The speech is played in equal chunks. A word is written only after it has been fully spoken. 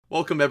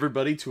Welcome,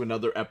 everybody, to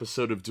another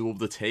episode of Duel of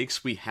the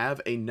Takes. We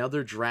have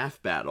another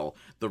draft battle.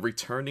 The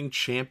returning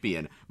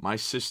champion, my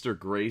sister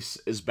Grace,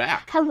 is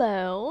back.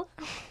 Hello.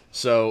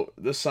 So,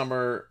 this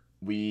summer,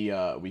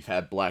 we've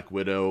had Black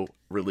Widow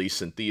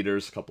release in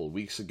theaters a couple of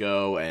weeks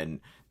ago, and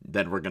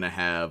then we're going to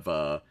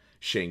have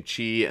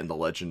Shang-Chi and the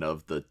Legend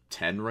of the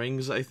Ten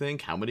Rings, I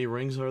think. How many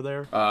rings are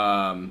there?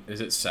 Is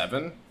it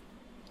 7?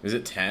 Is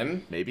it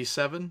 10? Maybe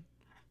 7?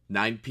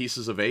 9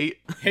 pieces of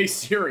 8? Hey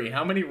Siri,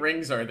 how many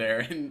rings are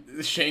there in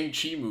the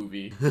Shang-Chi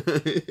movie?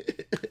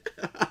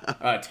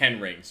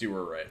 10 rings, you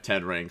were right.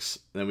 10 rings.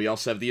 Then we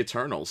also have the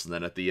Eternals, and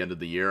then at the end of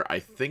the year, I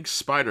think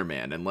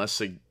Spider-Man, unless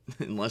it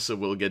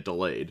will get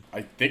delayed.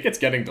 I think it's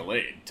getting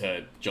delayed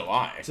to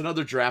July. It's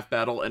another draft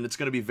battle, and it's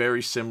going to be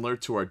very similar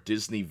to our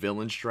Disney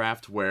Villains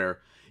draft,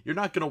 where you're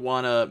not going to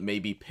want to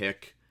maybe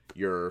pick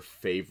your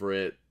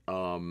favorite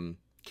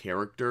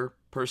character,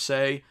 per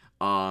se.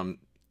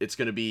 It's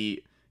going to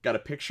be... Got to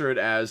picture it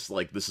as,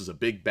 like, this is a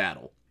big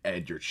battle,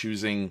 and you're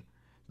choosing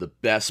the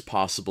best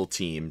possible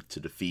team to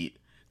defeat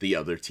the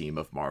other team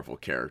of Marvel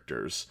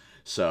characters.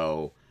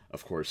 So,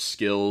 of course,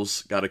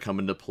 skills got to come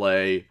into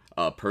play,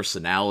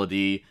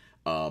 personality,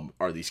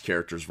 are these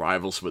characters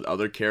rivals with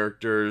other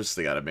characters?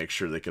 They got to make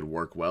sure they could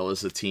work well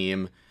as a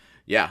team.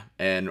 Yeah,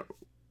 and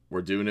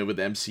we're doing it with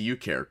MCU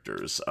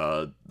characters.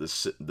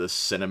 This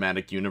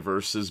cinematic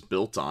universe is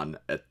built on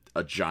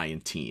a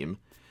giant team,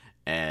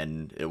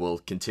 and it will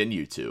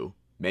continue to.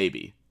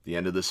 Maybe. The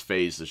end of this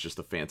phase is just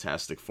a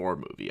Fantastic Four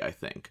movie, I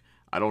think.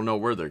 I don't know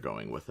where they're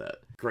going with it.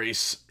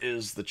 Grace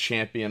is the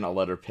champion. I'll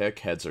let her pick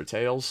heads or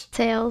tails.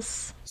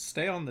 Tails.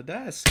 Stay on the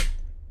desk.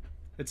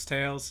 It's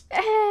tails.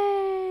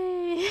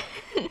 Hey!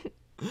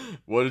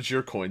 What did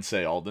your coin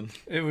say, Alden?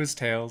 It was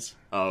tails.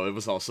 Oh, it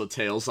was also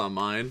tails on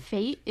mine.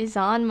 Fate is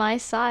on my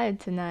side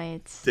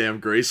tonight. Damn,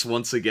 Grace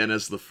once again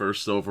as the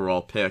first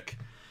overall pick.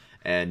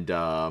 And,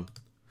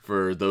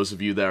 for those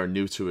of you that are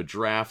new to a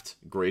draft,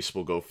 Grace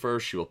will go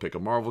first. She will pick a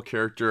Marvel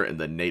character, and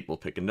then Nate will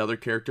pick another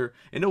character.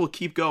 And it will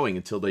keep going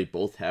until they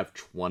both have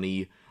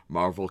 20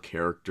 Marvel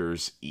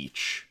characters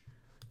each.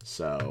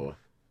 So,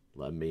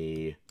 let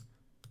me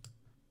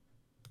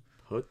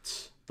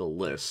put the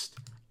list.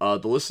 The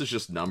list is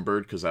just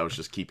numbered because I was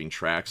just keeping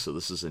track, so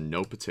this is in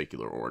no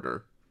particular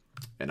order.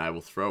 And I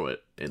will throw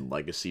it in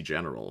Legacy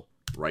General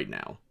right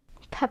now.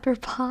 Pepper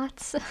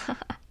Potts.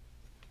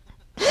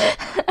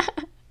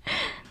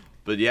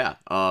 But yeah,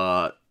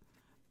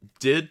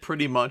 did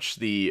pretty much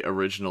the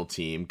original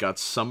team. Got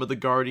some of the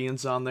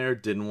Guardians on there.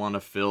 Didn't want to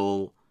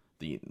fill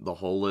the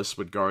whole list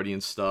with Guardian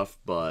stuff,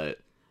 but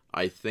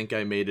I think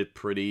I made it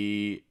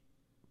pretty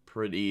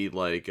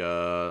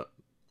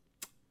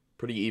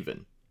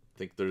even. I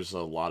think there's a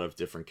lot of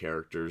different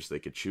characters they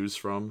could choose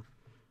from.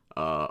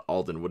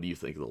 Alden, what do you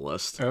think of the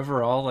list?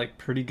 Overall, like,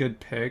 pretty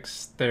good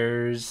picks.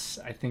 There's,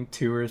 I think,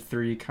 2 or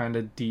 3 kind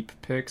of deep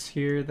picks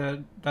here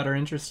that are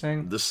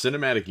interesting. The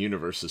cinematic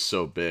universe is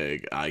so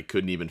big, I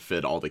couldn't even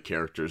fit all the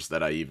characters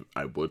that I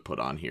would put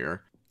on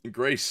here.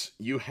 Grace,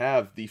 you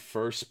have the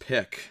first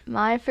pick.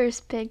 My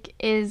first pick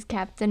is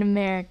Captain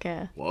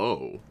America.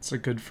 Whoa. It's a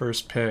good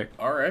first pick.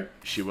 All right.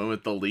 She went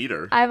with the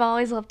leader. I've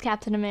always loved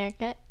Captain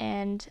America,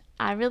 and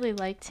I really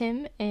liked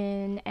him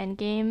in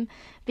Endgame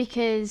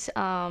because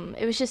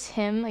it was just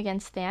him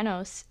against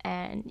Thanos,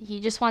 and he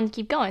just wanted to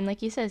keep going.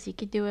 Like he says, he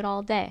could do it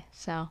all day.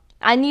 So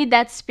I need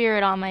that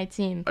spirit on my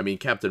team. I mean,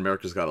 Captain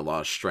America's got a lot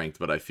of strength,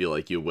 but I feel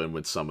like you win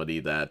with somebody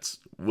that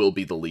will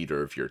be the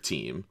leader of your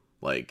team.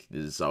 Like,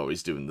 is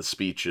always doing the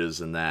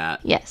speeches and that.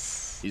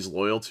 Yes. He's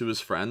loyal to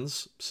his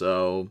friends,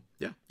 so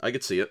yeah, I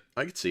could see it.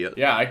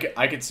 Yeah,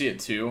 I could see it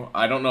too.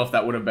 I don't know if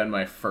that would have been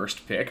my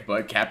first pick,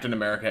 but Captain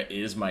America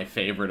is my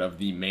favorite of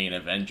the main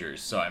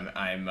Avengers, so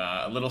I'm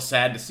a little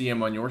sad to see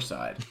him on your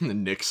side.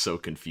 Nick's so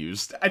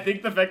confused. I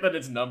think the fact that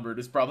it's numbered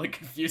is probably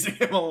confusing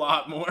him a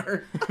lot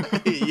more.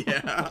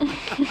 Yeah.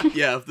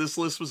 Yeah, if this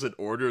list was in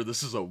order,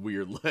 this is a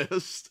weird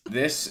list.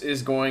 This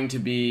is going to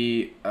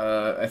be,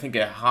 I think,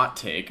 a hot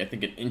take. I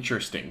think an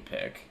interesting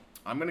pick.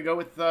 I'm going to go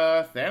with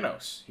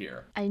Thanos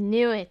here. I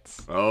knew it.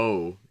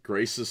 Oh,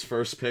 Grace's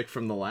first pick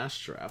from the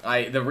last draft.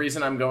 The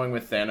reason I'm going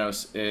with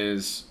Thanos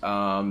is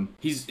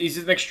he's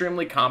an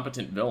extremely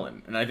competent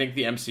villain, and I think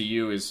the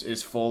MCU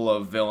is full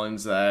of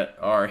villains that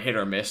are hit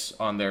or miss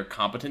on their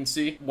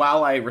competency.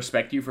 While I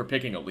respect you for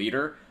picking a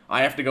leader,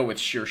 I have to go with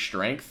sheer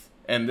strength,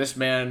 and this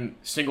man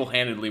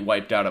single-handedly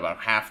wiped out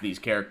about half these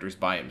characters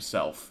by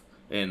himself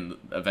in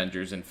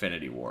Avengers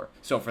Infinity War.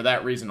 So for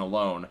that reason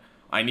alone,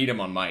 I need him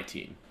on my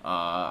team.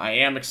 I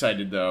am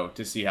excited, though,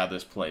 to see how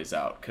this plays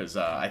out, because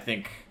I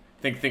think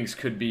things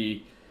could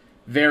be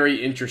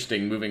very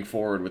interesting moving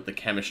forward with the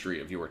chemistry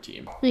of your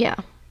team. Yeah.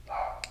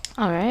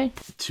 All right.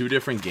 2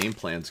 different game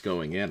plans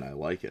going in. I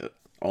like it.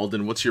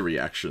 Alden, what's your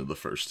reaction to the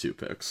first 2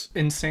 picks?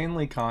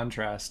 Insanely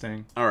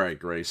contrasting. All right,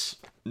 Grace.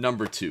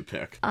 Number 2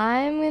 pick.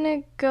 I'm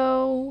going to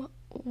go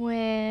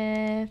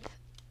with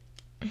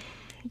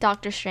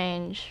Doctor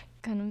Strange.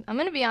 I'm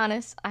gonna be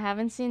honest, I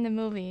haven't seen the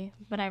movie,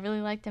 but I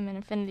really liked him in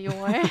Infinity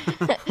War.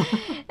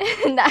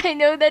 And I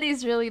know that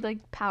he's really,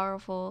 like,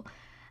 powerful.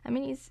 I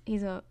mean, is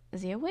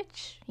he a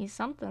witch? He's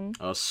something.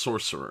 A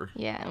sorcerer.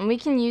 Yeah, and we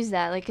can use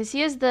that, like, cause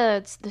he has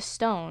the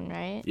stone,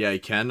 right? Yeah,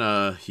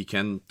 he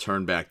can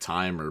turn back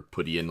time or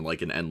put you in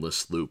like an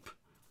endless loop.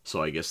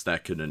 So I guess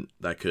that could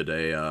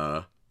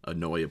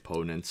annoy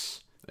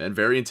opponents. And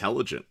very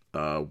intelligent.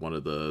 One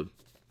of the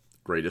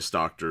greatest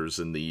doctors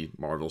in the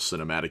Marvel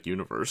Cinematic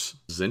Universe.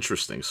 This is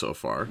interesting so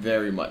far.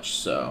 Very much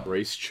so.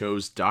 Grace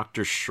chose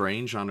Doctor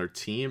Strange on her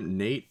team.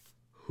 Nate,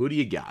 who do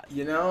you got?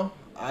 You know,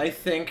 I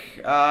think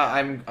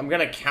I'm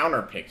gonna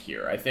counterpick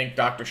here. I think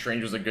Doctor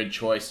Strange was a good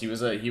choice.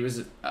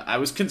 I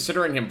was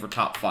considering him for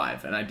top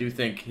 5, and I do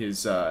think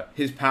his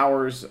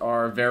powers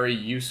are very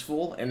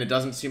useful, and it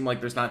doesn't seem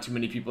like there's not too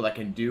many people that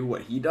can do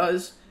what he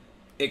does.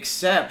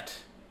 Except,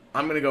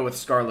 I'm gonna go with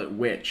Scarlet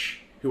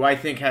Witch, who I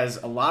think has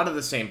a lot of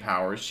the same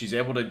powers. She's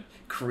able to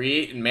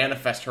create and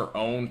manifest her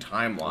own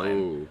timeline.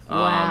 Ooh.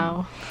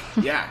 Wow.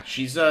 Yeah,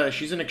 she's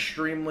an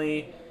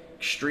extremely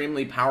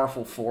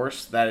powerful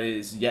force that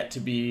is yet to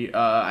be.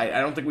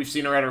 I don't think we've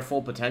seen her at her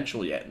full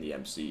potential yet in the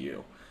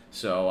MCU.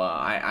 So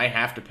I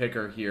have to pick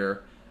her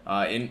here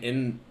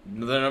in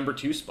the number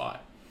 2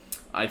 spot.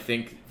 I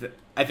think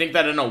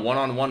that in a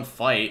one-on-one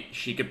fight,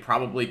 she could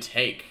probably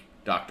take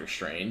Doctor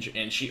Strange,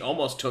 and she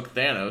almost took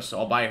Thanos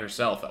all by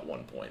herself at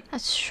one point.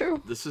 That's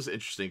true. This is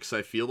interesting because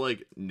I feel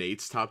like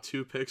Nate's top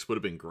 2 picks would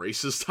have been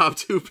Grace's top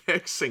 2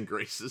 picks, and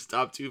Grace's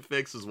top 2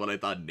 picks is what I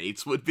thought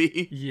Nate's would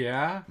be.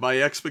 Yeah. My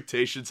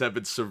expectations have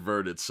been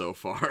subverted so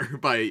far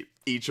by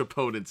each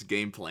opponent's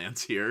game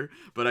plans here,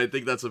 but I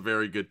think that's a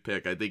very good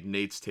pick. I think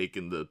Nate's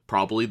taken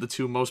probably the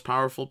 2 most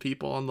powerful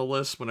people on the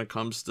list when it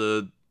comes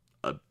to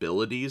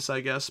abilities,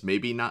 I guess.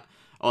 Maybe not.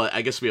 Oh,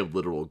 I guess we have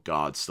literal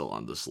gods still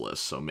on this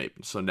list, so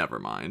never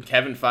mind.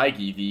 Kevin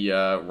Feige, the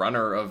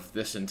runner of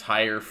this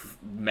entire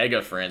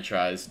mega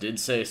franchise, did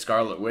say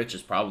Scarlet Witch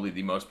is probably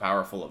the most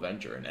powerful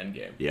Avenger in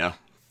Endgame. Yeah,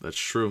 that's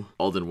true.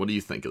 Alden, what do you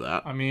think of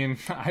that? I mean,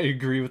 I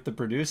agree with the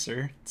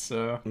producer,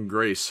 so...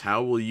 Grace,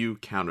 how will you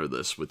counter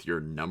this with your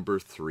number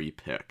 3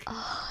 pick?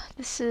 I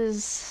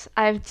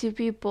have 2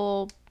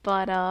 people,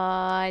 but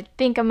I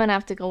think I'm gonna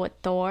have to go with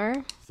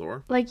Thor.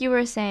 Thor? Like you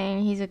were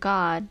saying, he's a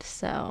god,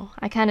 so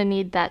I kind of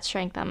need that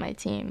strength on my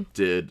team.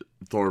 Did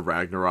Thor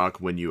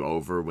Ragnarok win you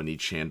over when he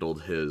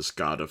channeled his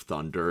God of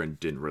Thunder and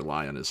didn't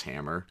rely on his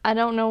hammer? I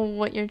don't know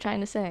what you're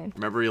trying to say.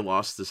 Remember he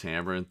lost his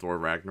hammer in Thor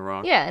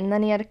Ragnarok? Yeah, and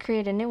then he had to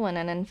create a new one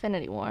in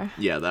Infinity War.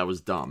 Yeah, that was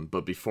dumb.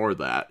 But before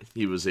that,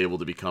 he was able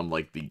to become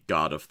like the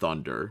God of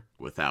Thunder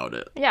without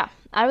it. Yeah,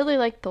 I really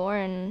like Thor,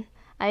 and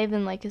I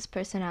even like his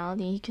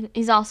personality.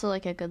 He's also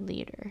like a good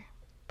leader,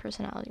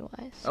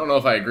 personality-wise. I don't know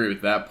if I agree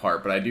with that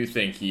part, but I do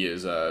think he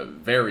is a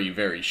very,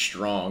 very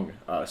strong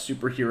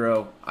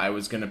superhero. I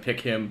was going to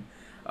pick him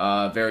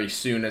very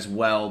soon as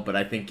well, but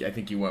I think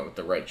you went with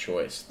the right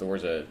choice.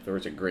 Thor's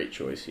a great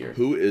choice here.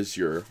 Who is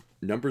your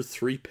number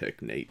 3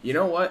 pick, Nate? You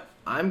know what?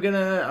 I'm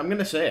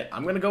gonna say it.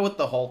 I'm gonna go with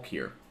the Hulk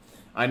here.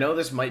 I know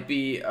this might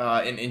be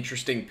an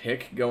interesting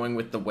pick going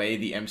with the way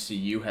the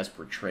MCU has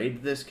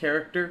portrayed this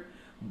character,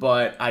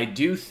 but I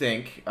do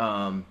think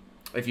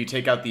if you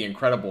take out the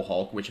Incredible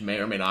Hulk, which may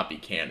or may not be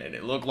canon,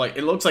 it looks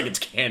like it's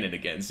canon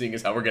again, seeing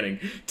as how we're getting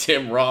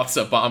Tim Roth's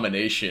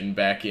Abomination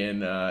back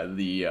in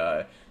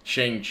the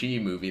Shang-Chi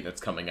movie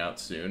that's coming out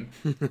soon.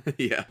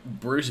 Yeah.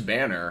 Bruce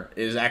Banner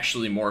is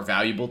actually more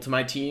valuable to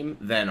my team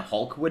than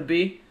Hulk would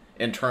be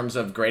in terms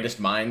of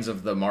greatest minds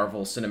of the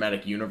Marvel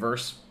Cinematic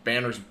Universe.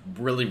 Banner's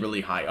really,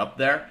 really high up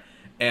there.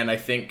 And I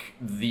think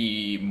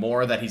the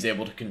more that he's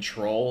able to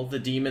control the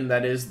demon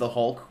that is the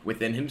Hulk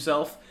within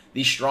himself,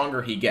 the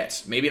stronger he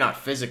gets. Maybe not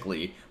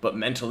physically, but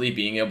mentally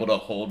being able to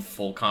hold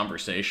full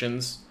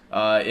conversations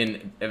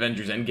in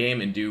Avengers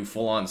Endgame and do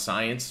full-on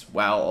science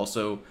while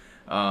also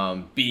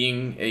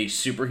being a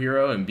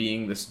superhero and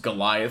being this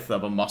Goliath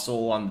of a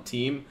muscle on the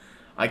team.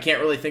 I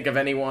can't really think of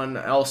anyone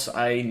else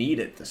I need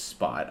at this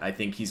spot. I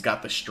think he's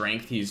got the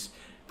strength. He's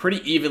pretty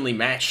evenly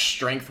matched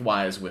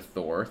strength-wise with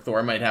Thor.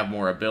 Thor might have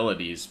more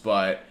abilities,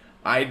 but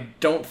I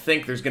don't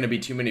think there's going to be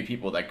too many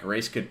people that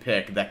Grace could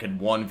pick that could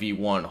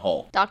 1v1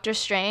 Hulk. Doctor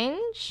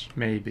Strange?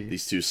 Maybe.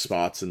 These 2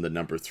 spots in the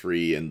number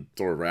 3 and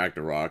Thor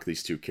Ragnarok,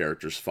 these 2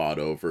 characters fought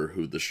over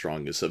who the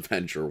strongest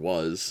Avenger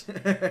was.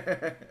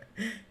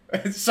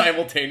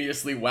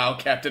 Simultaneously, while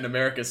Captain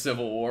America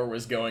Civil War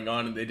was going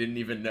on and they didn't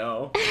even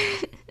know.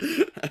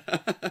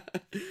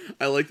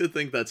 I like to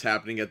think that's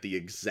happening at the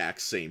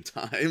exact same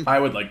time. I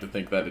would like to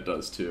think that it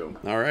does too.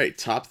 All right,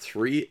 top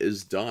 3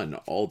 is done.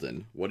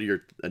 Alden, what are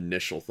your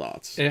initial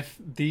thoughts? If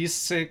these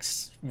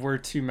 6 were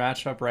to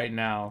match up right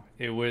now,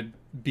 it would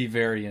be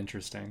very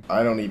interesting.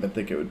 I don't even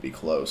think it would be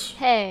close.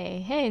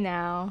 Hey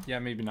now. Yeah,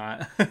 maybe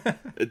not.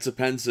 It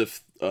depends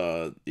if,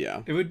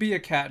 yeah. It would be a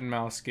cat and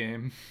mouse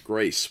game.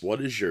 Grace, what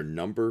is your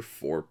number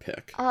 4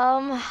 pick?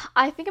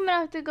 I think I'm gonna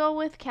have to go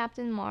with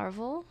Captain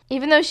Marvel.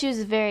 Even though she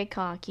was very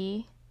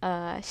cocky,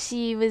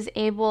 she was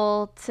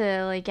able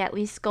to, like, at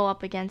least go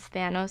up against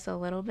Thanos a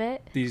little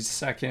bit. The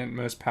second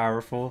most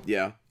powerful.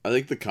 Yeah, I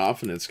think the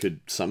confidence could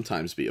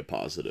sometimes be a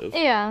positive.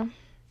 Yeah,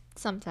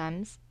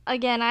 sometimes.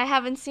 Again, I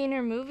haven't seen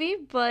her movie,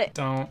 but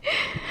Don't.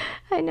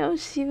 I know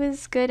she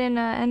was good in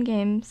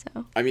Endgame,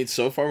 so. I mean,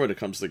 so far when it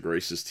comes to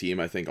Grace's team,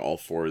 I think all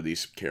 4 of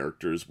these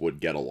characters would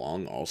get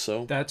along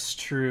also. That's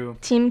true.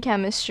 Team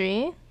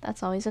chemistry,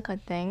 that's always a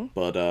good thing.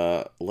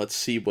 But let's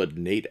see what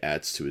Nate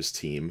adds to his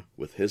team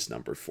with his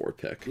number 4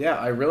 pick. Yeah,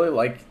 I really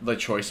like the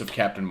choice of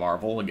Captain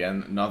Marvel.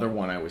 Again, another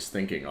one I was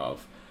thinking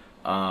of.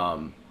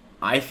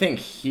 I think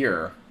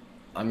here,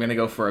 I'm going to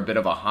go for a bit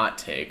of a hot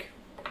take.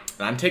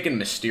 And I'm taking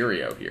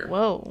Mysterio here.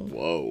 Whoa.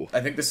 Whoa. I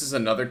think this is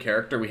another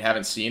character we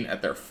haven't seen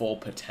at their full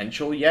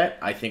potential yet.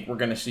 I think we're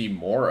going to see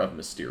more of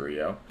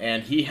Mysterio.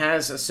 And he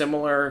has a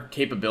similar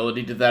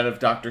capability to that of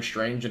Doctor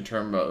Strange in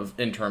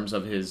terms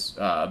of his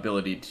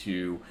ability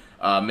to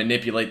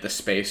manipulate the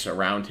space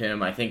around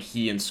him. I think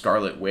he and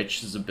Scarlet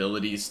Witch's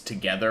abilities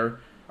together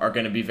are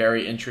going to be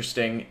very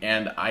interesting.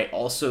 And I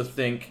also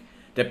think,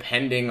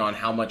 depending on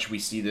how much we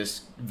see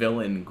this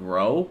villain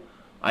grow,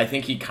 I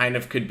think he kind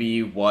of could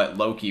be what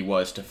Loki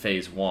was to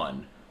Phase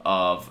 1,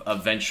 of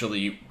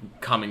eventually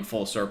coming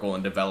full circle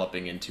and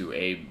developing into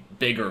a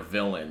bigger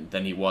villain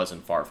than he was in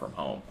Far From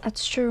Home.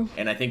 That's true.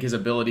 And I think his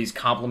abilities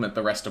complement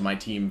the rest of my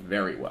team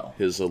very well.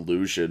 His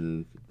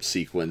illusion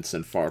sequence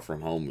in Far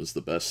From Home was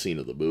the best scene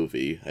of the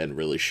movie and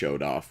really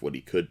showed off what he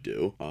could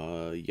do.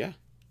 Yeah.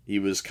 He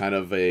was kind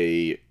of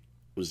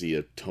was he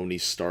a Tony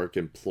Stark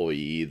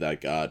employee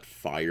that got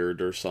fired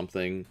or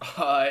something?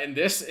 In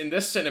this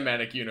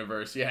cinematic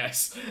universe,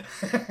 yes.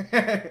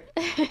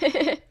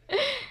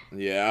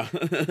 Yeah.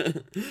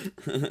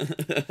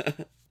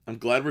 I'm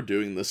glad we're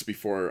doing this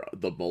before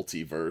the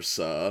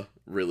multiverse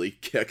really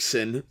kicks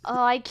in.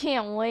 Oh, I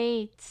can't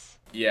wait.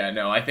 Yeah,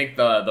 no, I think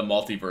the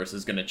multiverse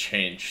is going to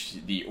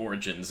change the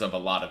origins of a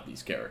lot of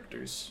these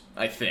characters.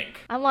 I think.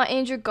 I want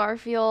Andrew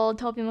Garfield,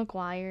 Tobey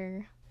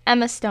Maguire,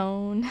 Emma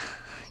Stone.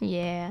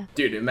 Yeah.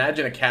 Dude,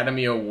 imagine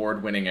Academy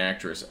Award-winning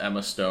actress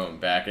Emma Stone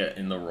back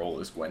in the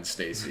role as Gwen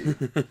Stacy.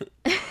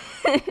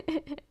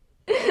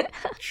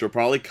 She'll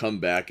probably come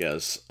back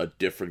as a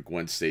different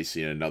Gwen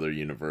Stacy in another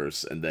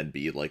universe and then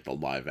be like the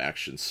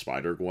live-action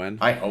Spider-Gwen.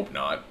 I hope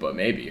not, but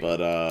maybe.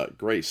 But,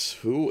 Grace,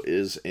 who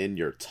is in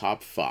your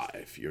top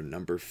 5, your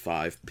number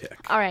 5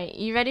 pick? All right,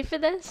 you ready for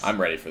this? I'm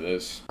ready for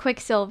this.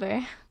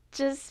 Quicksilver.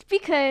 Just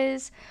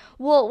because...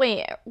 Well,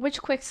 wait,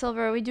 which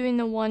Quicksilver? Are we doing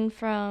the one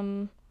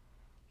from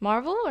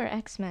Marvel or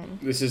X-Men?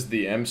 This is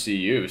the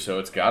MCU, so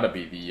it's gotta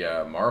be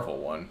the Marvel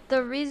one.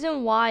 The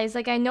reason why is,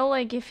 like, I know,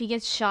 like, if he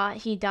gets shot,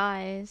 he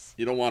dies.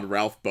 You don't want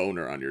Ralph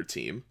Boner on your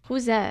team.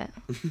 Who's that?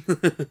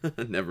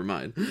 Never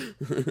mind.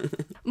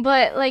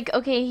 But, like,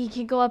 okay, he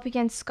could go up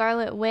against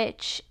Scarlet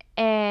Witch,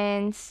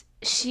 and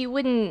she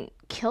wouldn't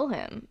kill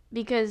him,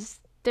 because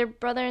they're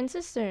brother and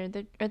sister,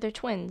 or they're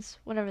twins,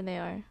 whatever they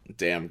are.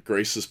 Damn,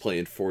 Grace is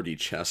playing 4D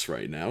chess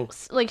right now.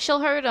 Like,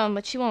 she'll hurt him,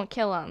 but she won't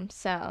kill him,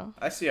 so...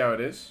 I see how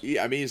it is.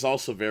 Yeah, I mean, he's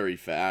also very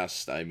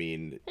fast. I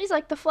mean... He's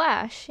like the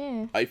Flash,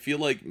 yeah. I feel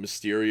like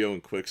Mysterio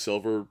and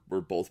Quicksilver were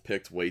both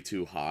picked way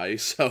too high,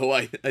 so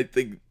I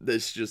think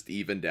this just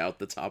evened out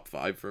the top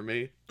 5 for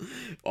me.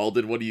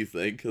 Alden, what do you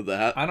think of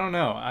that? I don't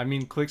know. I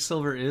mean,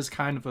 Quicksilver is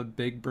kind of a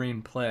big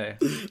brain play.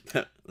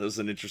 That was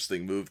an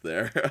interesting move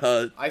there.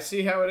 I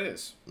see how it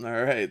is. All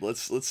right,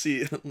 let's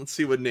see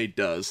what Nate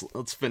does.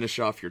 Let's finish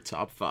off your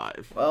top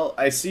 5. Well,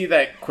 I see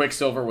that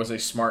Quicksilver was a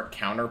smart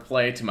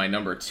counterplay to my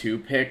number 2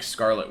 pick,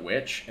 Scarlet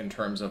Witch, in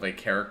terms of a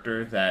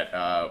character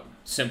that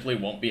simply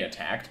won't be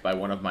attacked by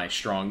one of my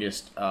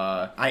strongest.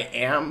 I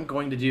am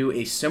going to do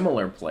a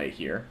similar play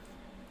here,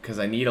 because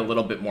I need a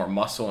little bit more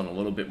muscle and a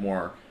little bit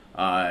more,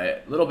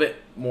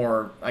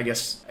 I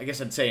guess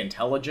I'd say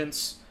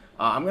intelligence.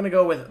 I'm going to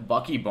go with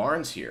Bucky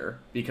Barnes here,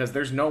 because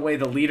there's no way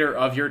the leader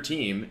of your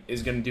team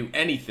is going to do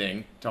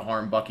anything to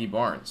harm Bucky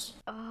Barnes.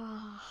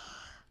 Oh,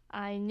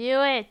 I knew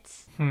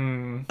it.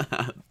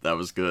 That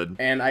was good.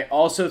 And I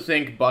also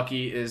think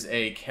Bucky is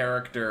a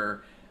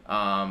character,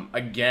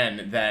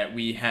 again, that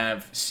we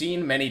have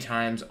seen many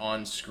times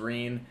on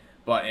screen,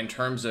 but in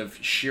terms of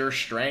sheer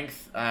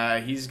strength,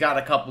 he's got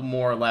a couple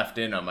more left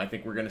in him. I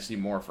think we're going to see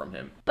more from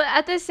him. But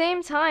at the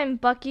same time,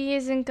 Bucky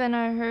isn't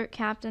gonna hurt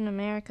Captain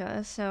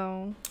America,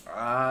 so...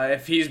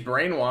 If he's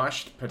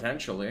brainwashed,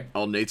 potentially.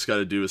 All Nate's got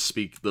to do is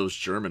speak those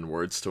German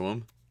words to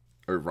him.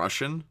 Or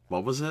Russian?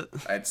 What was it?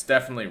 It's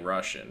definitely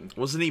Russian.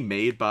 Wasn't he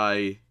made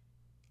by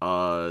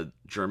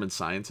German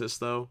scientists,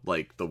 though?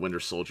 Like the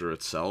Winter Soldier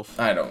itself?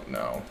 I don't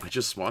know. I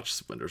just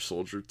watched Winter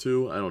Soldier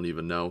 2. I don't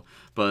even know.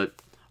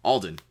 But,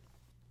 Alden,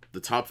 the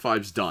top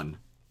 5's done.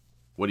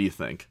 What do you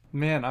think?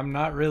 Man, I'm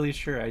not really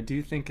sure. I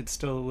do think it's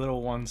still a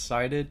little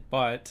one-sided,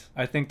 but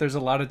I think there's a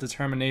lot of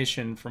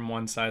determination from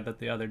one side that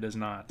the other does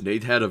not.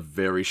 Nate had a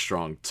very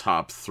strong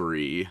top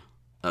 3.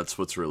 That's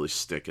what's really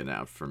sticking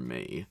out for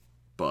me.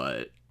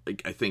 But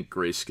I think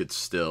Grace could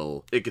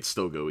still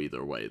go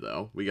either way,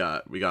 though. We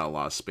got a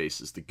lot of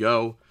spaces to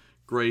go.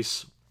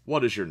 Grace,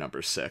 what is your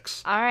number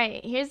 6? All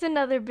right, here's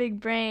another big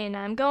brain.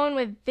 I'm going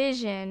with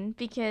Vision,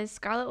 because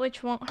Scarlet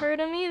Witch won't hurt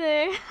him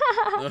either.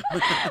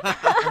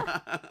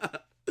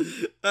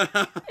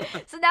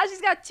 So now she's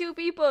got 2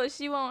 people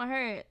she won't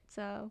hurt.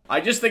 So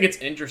I just think it's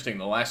interesting.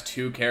 The last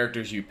two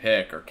characters you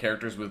pick are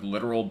characters with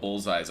literal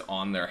bullseyes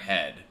on their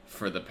head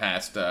for the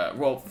past,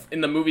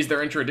 in the movies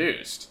they're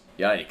introduced.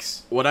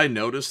 Yikes. What I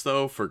noticed,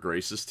 though, for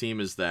Grace's team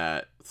is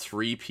that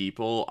 3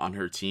 people on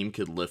her team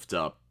could lift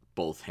up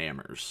both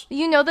hammers.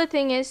 you know the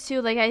thing is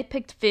too, like I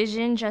picked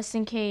Vision just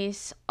in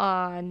case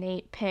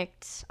Nate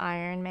picked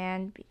Iron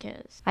Man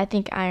because I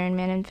think Iron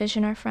Man and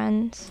Vision are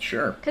friends.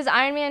 Sure. Because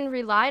Iron Man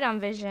relied on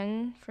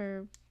Vision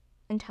for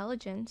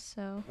intelligence,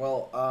 so.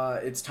 Well,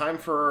 it's time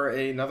for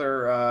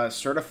another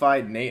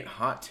certified Nate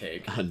hot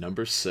take.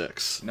 Number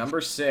 6.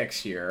 Number 6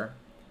 here.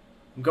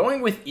 I'm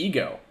going with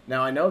Ego.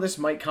 Now, I know this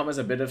might come as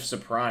a bit of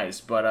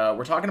surprise, but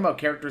we're talking about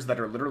characters that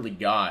are literally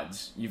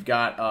gods. You've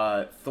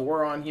got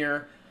Thor on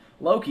here,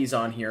 Loki's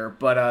on here,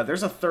 but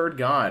there's a third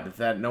god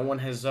that no one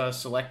has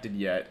selected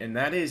yet, and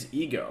that is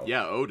Ego.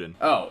 Yeah, Odin.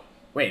 Oh,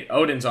 wait,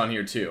 Odin's on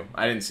here too.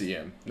 I didn't see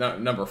him. No,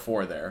 number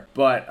 4 there.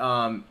 But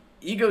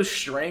Ego's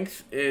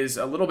strength is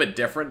a little bit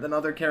different than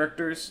other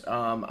characters.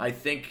 I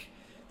think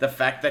the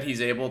fact that he's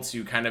able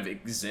to kind of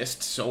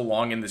exist so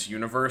long in this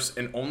universe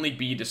and only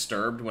be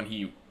disturbed when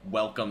he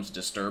welcomes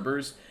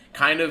disturbers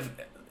kind of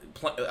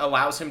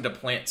allows him to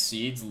plant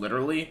seeds,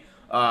 literally,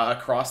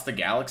 across the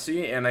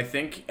galaxy. And I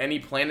think any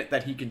planet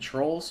that he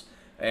controls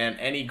and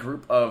any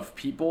group of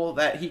people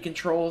that he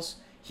controls,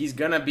 he's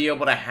gonna be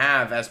able to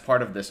have as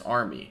part of this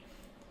army.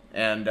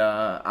 And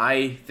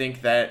I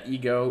think that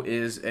Ego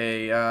is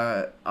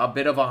a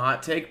bit of a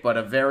hot take, but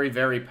a very,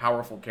 very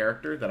powerful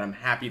character that I'm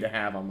happy to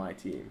have on my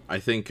team. I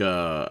think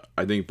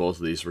both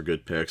of these were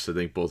good picks. I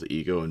think both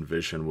Ego and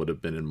Vision would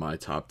have been in my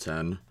top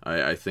 10.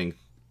 I think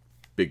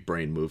big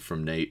brain move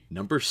from Nate.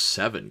 Number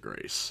 7,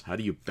 Grace. How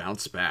do you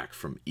bounce back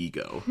from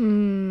Ego?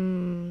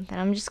 Then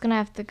I'm just gonna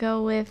have to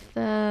go with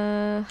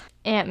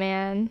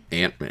Ant-Man.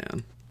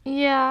 Ant-Man.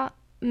 Yeah,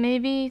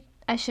 maybe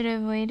I should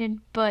have waited,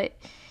 but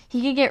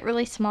he could get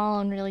really small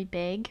and really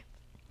big,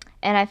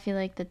 and I feel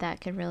like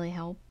that could really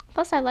help.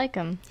 Plus, I like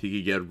him. He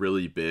could get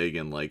really big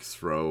and like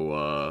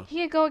throw. He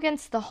could go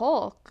against the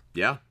Hulk.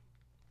 Yeah,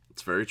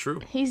 it's very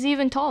true. He's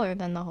even taller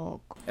than the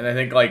Hulk. And I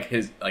think like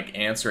his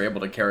ants are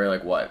able to carry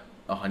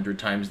 100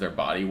 times their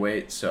body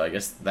weight, so I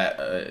guess that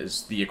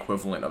is the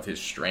equivalent of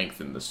his strength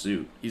in the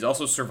suit. He's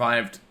also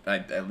survived,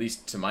 at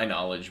least to my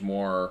knowledge,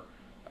 more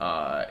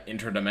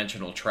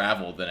interdimensional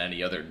travel than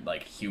any other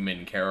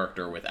human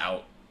character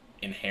without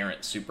inherent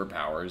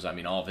superpowers. I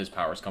mean, all of his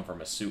powers come from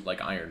a suit like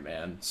Iron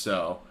Man,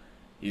 so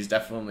he's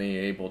definitely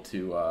able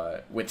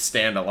to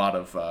withstand a lot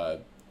of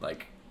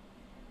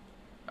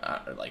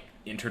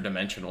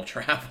interdimensional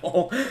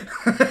travel.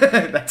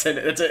 That's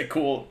a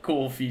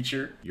cool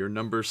feature. You're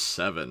number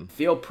 7.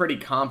 Feel pretty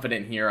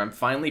confident here. I'm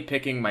finally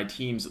picking my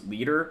team's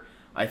leader.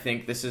 I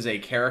think this is a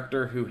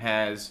character who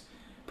has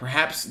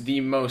perhaps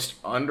the most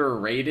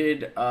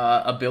underrated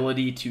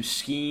ability to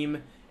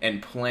scheme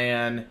and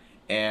plan,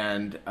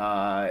 and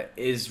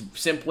is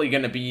simply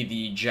going to be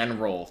the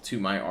general to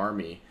my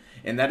army.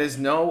 And that is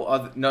no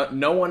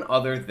one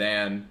other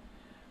than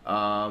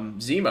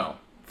Zemo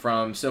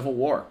from Civil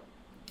War.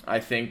 I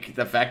think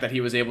the fact that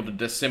he was able to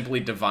just simply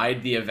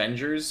divide the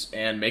Avengers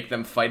and make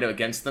them fight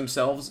against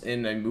themselves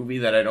in a movie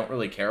that I don't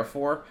really care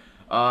for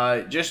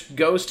just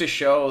goes to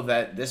show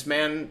that this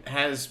man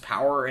has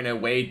power in a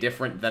way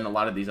different than a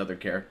lot of these other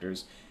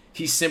characters.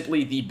 He's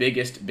simply the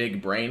biggest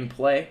big brain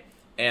play,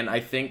 and I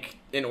think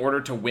in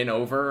order to win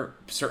over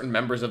certain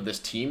members of this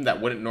team that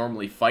wouldn't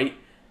normally fight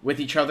with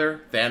each other,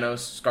 Thanos,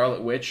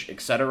 Scarlet Witch,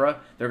 etc.,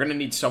 they're going to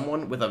need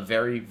someone with a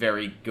very,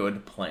 very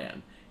good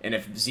plan. And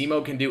if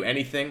Zemo can do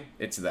anything,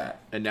 it's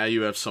that. And now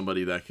you have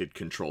somebody that could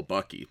control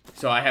Bucky.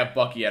 So I have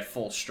Bucky at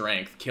full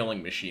strength,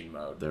 killing machine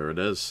mode. There it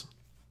is.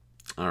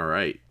 All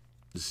right.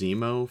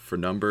 Zemo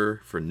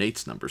for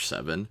Nate's number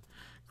 7.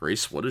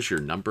 Grace, what is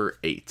your number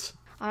 8?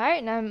 All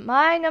right, now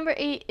my number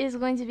 8 is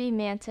going to be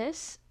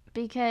Mantis,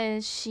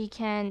 because she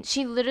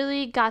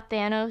literally got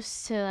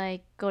Thanos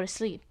to go to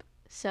sleep.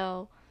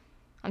 So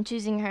I'm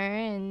choosing her,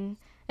 and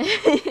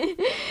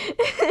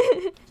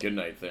good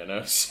night,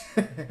 Thanos.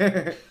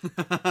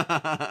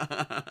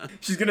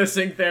 She's gonna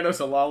sing Thanos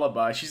a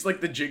lullaby. She's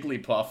like the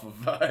Jigglypuff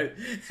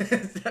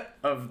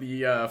of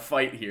the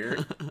fight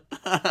here.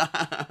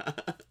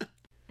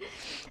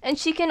 And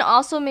she can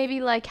also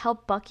maybe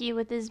help Bucky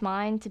with his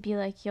mind to be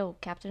yo,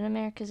 Captain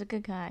America's a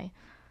good guy.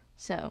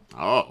 So.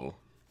 Oh,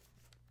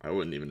 I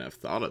wouldn't even have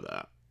thought of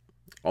that.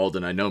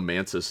 Alden, I know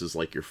Mantis is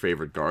your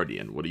favorite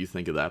Guardian. What do you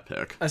think of that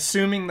pick?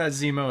 Assuming that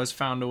Zemo has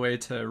found a way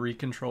to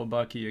recontrol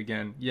Bucky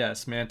again,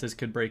 yes, Mantis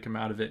could break him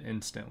out of it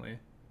instantly.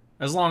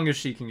 As long as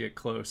she can get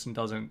close and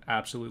doesn't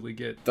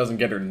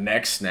get her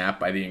neck snapped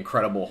by the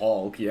Incredible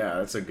Hulk. Yeah,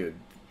 that's a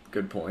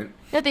good point.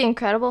 Yeah, the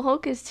Incredible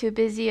Hulk is too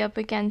busy up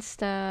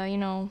against,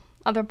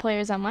 other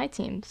players on my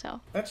team,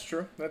 so. That's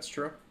true.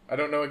 I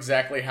don't know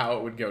exactly how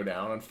it would go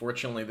down.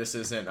 Unfortunately, this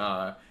isn't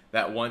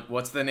that one.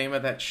 What's the name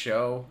of that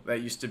show that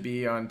used to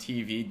be on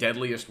TV?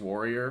 Deadliest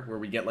Warrior, where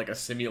we get a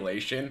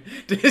simulation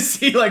to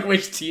see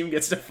which team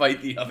gets to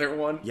fight the other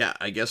one. Yeah,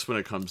 I guess when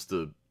it comes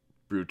to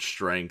brute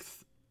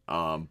strength,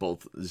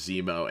 both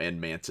Zemo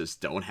and Mantis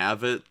don't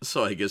have it,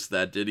 so I guess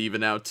that did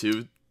even out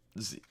too.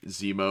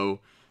 Zemo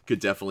could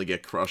definitely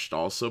get crushed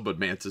also, but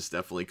Mantis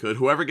definitely could.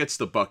 Whoever gets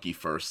to Bucky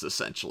first,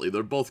 essentially.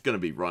 They're both going to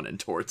be running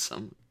towards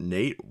him.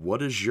 Nate,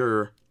 what is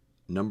your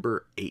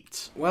number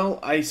 8? Well,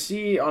 I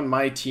see on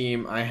my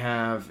team I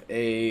have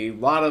a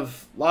lot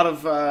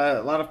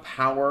of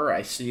power.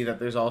 I see that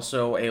there's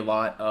also a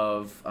lot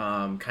of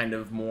kind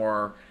of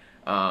more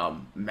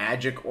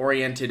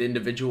magic-oriented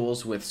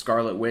individuals with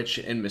Scarlet Witch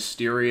and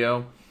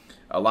Mysterio.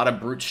 A lot of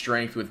brute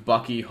strength with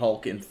Bucky,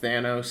 Hulk, and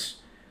Thanos,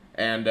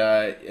 and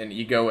an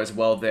ego as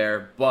well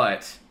there.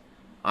 But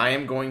I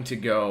am going to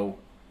go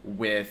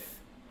with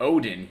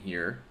Odin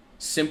here,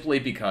 simply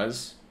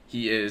because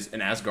he is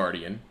an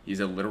Asgardian. He's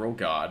a literal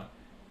god.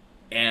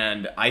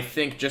 And I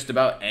think just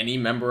about any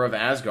member of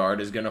Asgard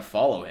is going to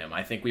follow him.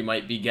 I think we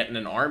might be getting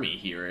an army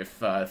here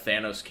if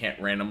Thanos can't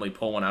randomly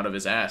pull one out of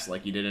his ass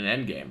like he did in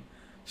Endgame.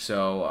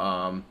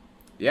 So,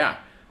 yeah,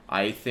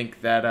 I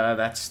think that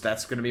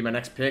that's going to be my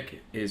next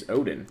pick is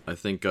Odin. I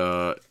think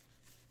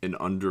an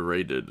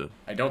underrated.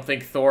 I don't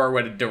think Thor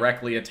would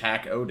directly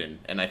attack Odin,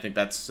 and I think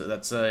that's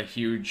a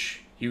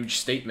huge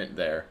statement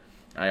there.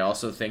 I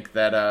also think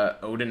that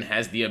Odin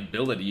has the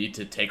ability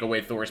to take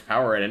away Thor's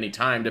power at any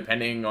time,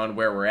 depending on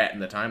where we're at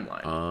in the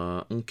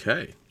timeline.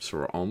 Okay, so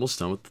we're almost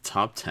done with the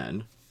top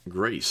 10.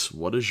 Grace,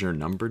 what is your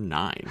number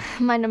 9?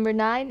 My number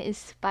 9 is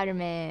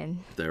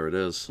Spider-Man. There it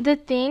is. The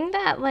thing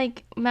that,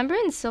 like, remember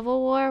in Civil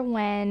War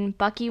when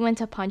Bucky went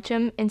to punch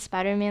him and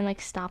Spider-Man, like,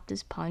 stopped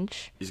his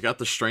punch? He's got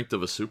the strength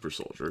of a super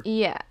soldier.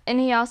 Yeah, and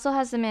he also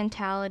has the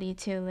mentality,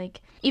 too. Like,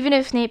 even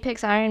if Nate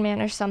picks Iron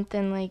Man or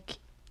something, like,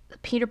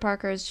 Peter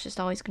Parker is just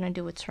always going to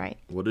do what's right.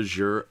 What is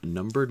your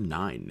number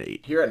 9,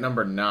 Nate? Here at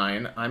number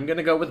 9, I'm going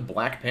to go with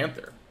Black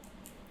Panther.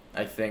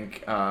 I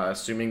think,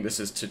 assuming this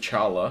is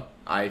T'Challa,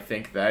 I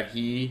think that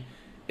he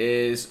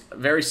is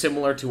very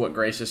similar to what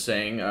Grace is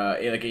saying,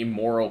 like a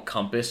moral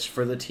compass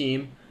for the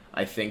team.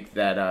 I think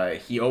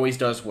that he always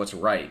does what's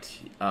right.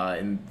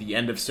 In the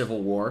end of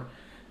Civil War,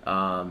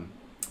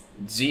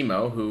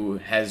 Zemo, who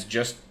has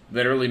just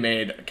literally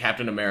made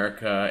Captain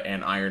America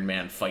and Iron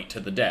Man fight to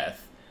the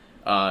death,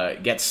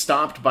 gets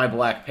stopped by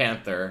Black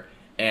Panther,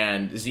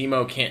 and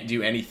Zemo can't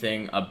do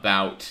anything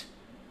about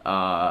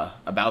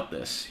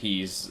this.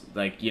 He's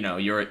like,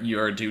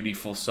 you're a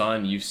dutiful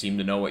son. You seem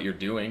to know what you're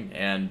doing,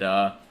 and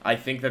I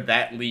think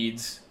that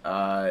leads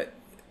a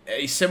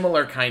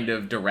similar kind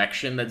of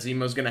direction that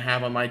Zemo's going to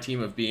have on my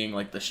team of being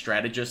like the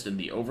strategist and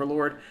the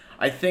overlord.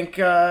 I think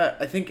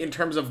in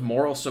terms of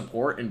moral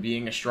support and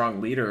being a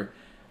strong leader,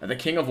 the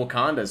King of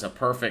Wakanda is a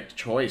perfect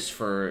choice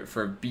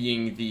for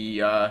being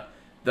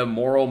the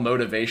moral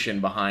motivation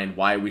behind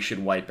why we should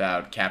wipe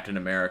out Captain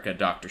America,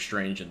 Doctor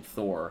Strange, and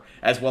Thor,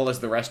 as well as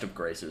the rest of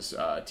Grace's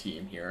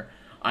team here.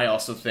 I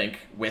also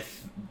think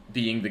with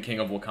being the King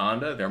of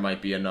Wakanda, there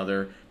might be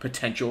another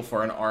potential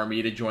for an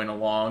army to join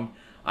along.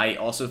 I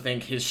also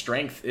think his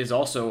strength is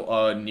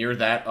also near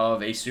that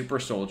of a super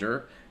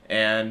soldier,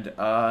 and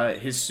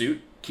his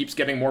suit keeps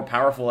getting more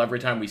powerful every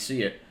time we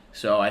see it.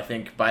 So I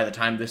think by the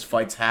time this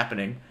fight's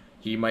happening,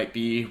 he might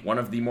be one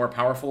of the more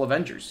powerful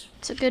Avengers.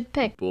 It's a good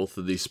pick. Both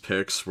of these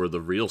picks were the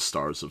real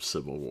stars of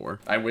Civil War.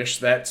 I wish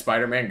that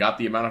Spider-Man got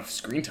the amount of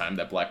screen time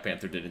that Black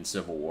Panther did in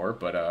Civil War,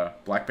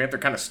 but Black Panther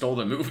kind of stole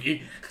the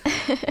movie.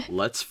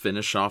 Let's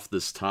finish off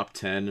this top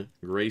 10.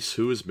 Grace,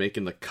 who is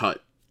making the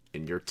cut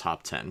in your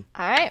top 10?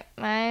 All right,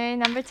 my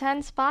number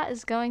 10 spot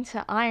is going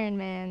to Iron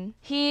Man.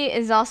 He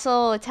is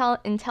also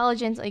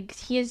intelligent. Like,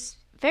 he is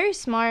very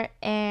smart,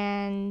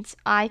 and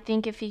I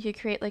think if he could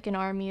create, like, an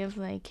army of,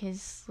 like,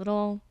 his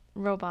little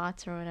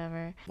robots or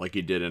whatever, like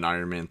he did in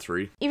Iron Man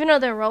 3. Even though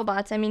they're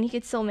robots, I mean, he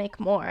could still make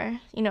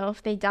more.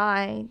 If they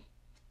die,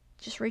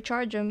 just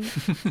recharge them.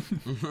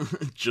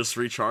 Just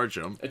recharge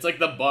them. It's like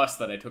the bus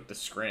that I took to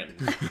Scrin.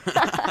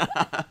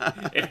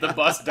 If the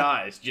bus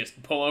dies,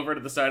 just pull over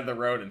to the side of the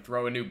road and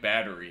throw a new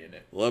battery in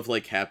it. We'll have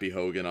like Happy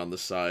Hogan on the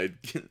side,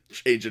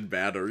 changing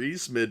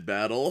batteries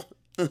mid-battle.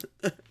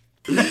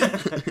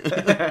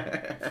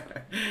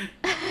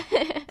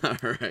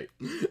 Alright.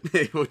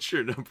 Hey, what's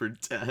your number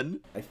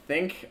 10? I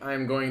think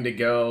I'm going to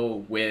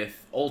go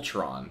with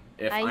Ultron.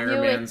 If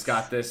Iron Man's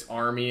got this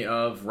army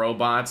of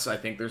robots, I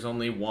think there's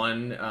only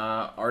one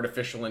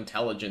artificial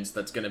intelligence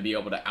that's going to be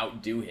able to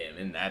outdo him,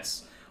 and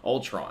that's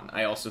Ultron.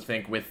 I also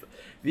think with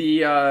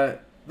the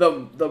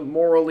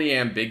morally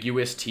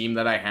ambiguous team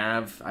that I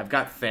have, I've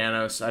got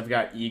Thanos, I've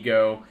got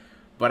Ego,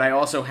 but I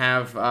also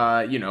have,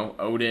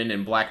 Odin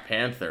and Black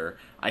Panther.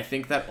 I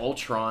think that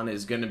Ultron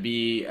is going to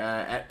be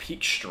at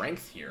peak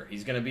strength here.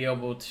 He's going to be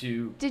able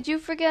to... Did you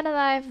forget that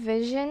I have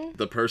Vision?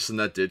 The person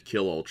that did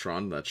kill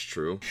Ultron, that's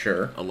true.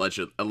 Sure.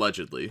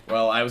 Allegedly.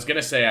 Well, I was going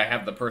to say I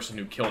have the person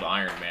who killed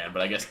Iron Man,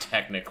 but I guess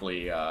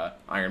technically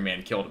Iron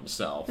Man killed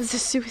himself. It's a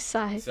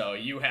suicide. So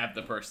you have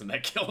the person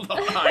that killed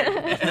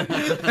Iron Man.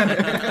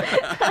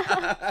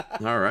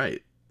 All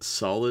right.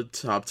 Solid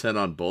top 10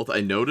 on both. I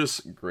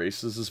notice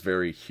Grace's is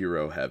very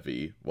hero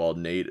heavy, while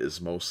Nate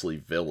is mostly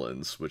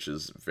villains, which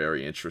is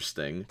very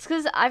interesting. It's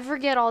because I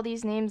forget all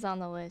these names on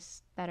the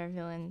list better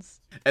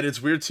villains. And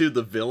it's weird too.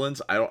 The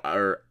villains,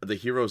 are the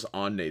heroes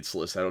on Nate's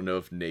list. I don't know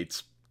if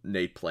Nate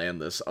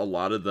planned this. A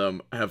lot of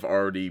them have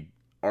already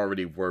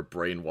were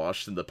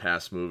brainwashed in the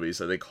past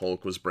movies. I think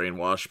Hulk was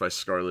brainwashed by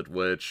Scarlet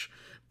Witch.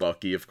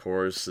 Bucky, of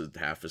course,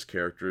 half his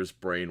character is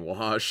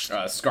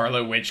brainwashed.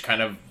 Scarlet Witch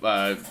kind of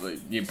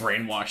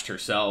brainwashed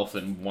herself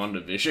in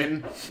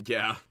WandaVision.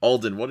 Yeah.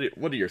 Alden, what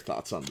are your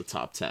thoughts on the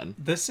top 10?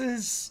 This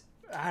is,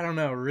 I don't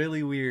know,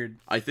 really weird.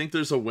 I think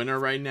there's a winner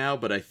right now,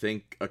 but I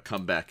think a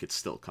comeback could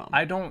still come.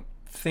 I don't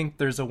think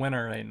there's a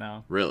winner right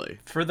now. Really?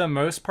 For the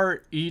most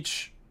part,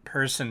 each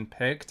person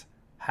picked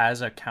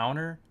has a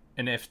counter,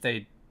 and if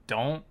they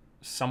don't,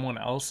 someone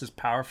else is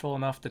powerful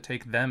enough to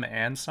take them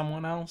and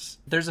someone else.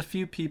 There's a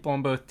few people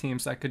on both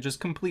teams that could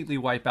just completely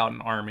wipe out an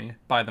army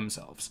by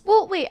themselves.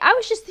 Well, wait, I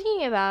was just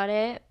thinking about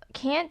it.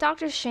 Can't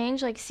Doctor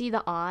Strange, like, see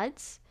the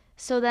odds?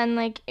 So then,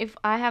 like, if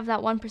I have that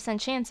 1%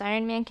 chance,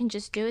 Iron Man can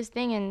just do his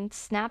thing and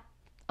snap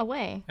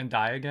away. And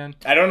die again?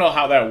 I don't know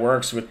how that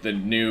works with the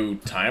new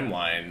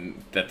timeline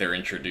that they're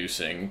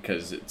introducing,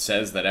 because it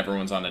says that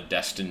everyone's on a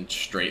destined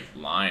straight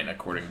line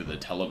according to the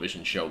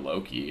television show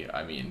Loki.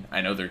 I mean,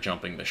 I know they're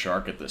jumping the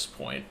shark at this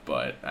point,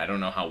 but I don't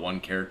know how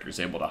one character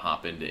is able to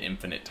hop into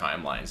infinite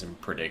timelines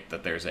and predict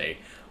that there's a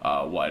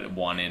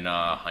 1 in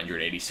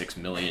 186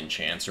 million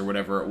chance or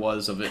whatever it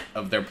was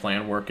of their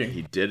plan working.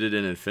 He did it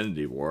in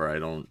Infinity War.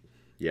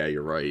 Yeah,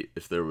 you're right.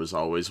 If there was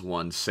always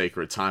one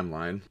sacred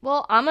timeline.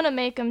 Well, I'm gonna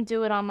make him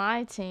do it on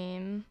my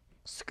team.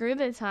 Screw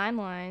the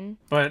timeline.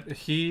 But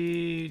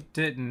he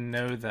didn't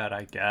know that,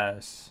 I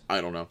guess.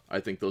 I don't know. I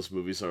think those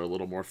movies are a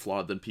little more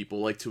flawed than people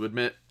like to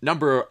admit.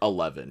 Number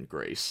 11,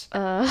 Grace.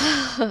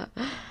 That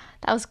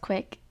was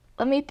quick.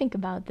 Let me think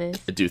about this.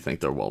 I do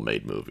think they're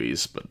well-made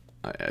movies, but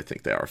I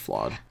think they are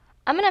flawed.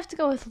 I'm gonna have to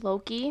go with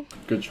Loki.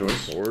 Good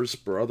choice. Thor's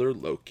brother,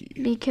 Loki.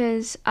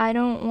 Because I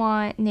don't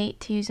want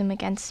Nate to use him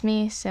against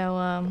me,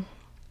 so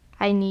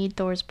I need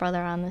Thor's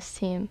brother on this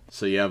team.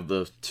 So you have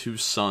the two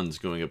sons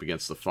going up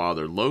against the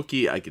father.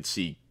 Loki, I could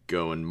see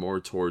going more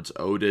towards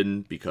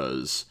Odin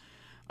because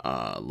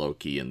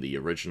Loki in the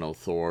original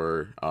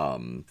Thor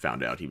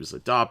found out he was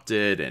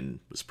adopted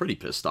and was pretty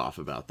pissed off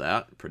about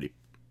that.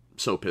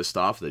 So pissed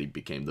off that he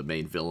became the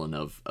main villain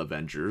of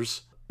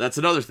Avengers. That's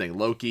another thing.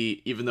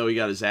 Loki, even though he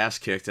got his ass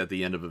kicked at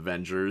the end of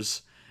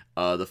Avengers,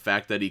 the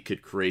fact that he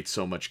could create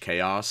so much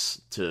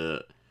chaos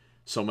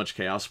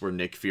where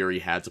Nick Fury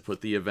had to put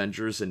the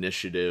Avengers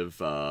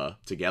initiative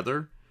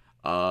together,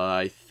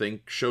 I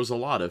think shows a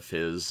lot of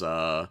his,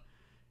 I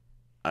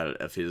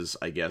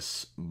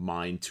guess,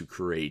 mind to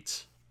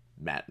create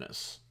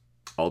madness.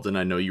 Alden,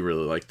 I know you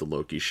really like the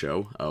Loki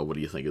show. What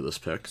do you think of this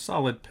pick?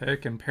 Solid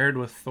pick, and paired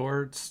with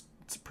Thor, it's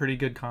a pretty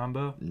good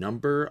combo.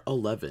 Number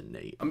 11,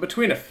 Nate. I'm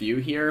between a few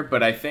here,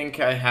 but I think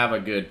I have a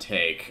good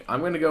take.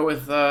 I'm going to go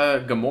with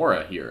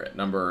Gamora here at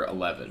number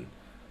 11.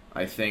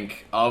 I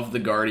think of the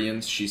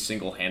Guardians, she's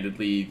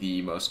single-handedly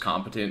the most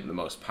competent, the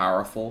most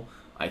powerful.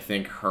 I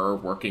think her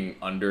working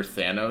under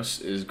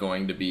Thanos is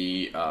going to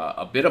be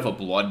a bit of a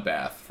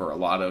bloodbath for a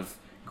lot of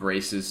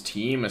Grace's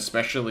team,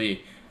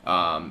 especially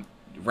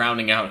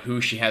rounding out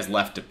who she has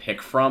left to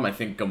pick from. I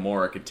think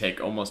Gamora could take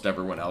almost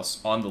everyone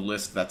else on the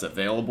list that's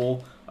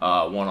available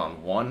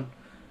one-on-one.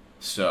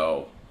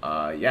 So,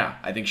 yeah,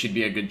 I think she'd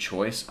be a good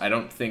choice. I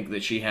don't think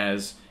that she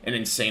has an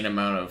insane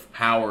amount of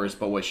powers,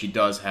 but what she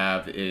does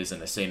have is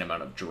an insane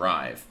amount of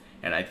drive.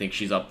 And I think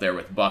she's up there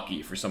with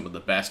Bucky for some of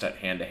the best at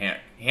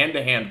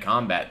hand-to-hand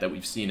combat that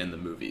we've seen in the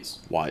movies.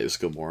 Why is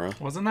Gamora?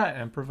 Wasn't that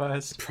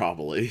improvised?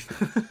 Probably.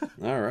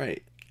 All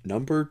right.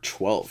 Number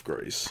 12,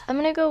 Grace. I'm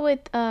gonna go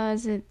with, how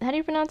do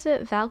you pronounce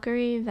it?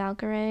 Valkyrie?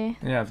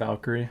 Yeah,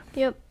 Valkyrie.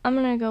 Yep, I'm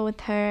gonna go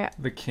with her.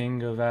 The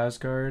king of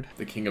Asgard.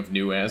 The king of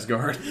New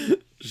Asgard.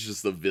 It's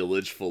just a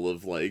village full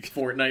of,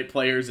 Fortnite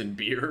players and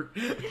beer.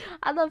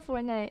 I love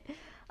Fortnite.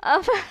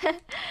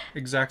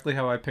 Exactly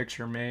how I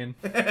picture Maine.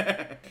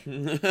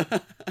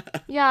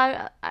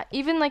 Yeah,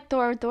 even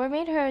Thor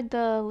made her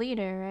the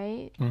leader,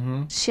 right?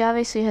 Mm-hmm. She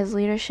obviously has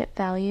leadership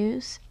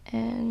values,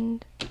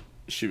 and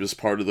She was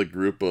part of the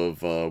group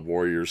of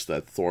warriors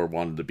that Thor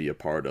wanted to be a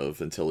part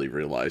of until he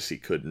realized he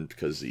couldn't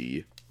because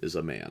he is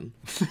a man.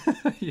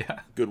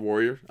 Yeah. Good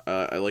warrior.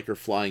 I like her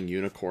flying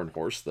unicorn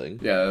horse thing.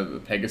 Yeah,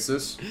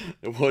 Pegasus.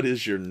 What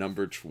is your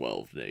number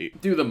 12,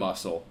 Nate? Do the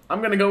muscle. I'm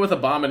going to go with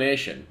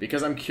Abomination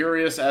because I'm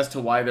curious as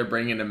to why they're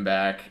bringing him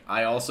back.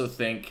 I also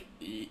think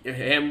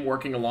him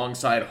working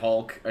alongside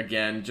Hulk,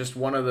 again, just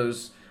one of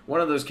those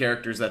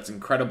characters that's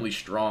incredibly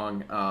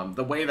strong.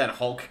 The way that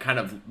Hulk kind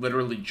of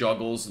literally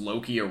juggles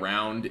Loki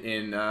around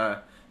in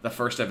the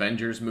first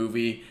Avengers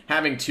movie,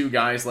 having two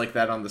guys like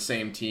that on the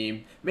same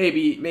team.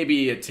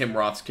 Maybe Tim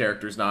Roth's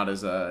character is not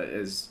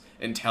as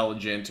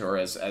intelligent or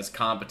as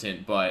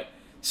competent, but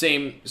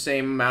same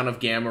amount of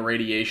gamma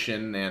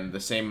radiation and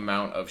the same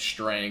amount of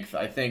strength.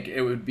 I think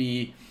it would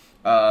be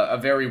a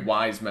very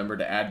wise member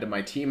to add to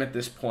my team at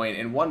this point,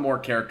 and one more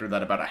character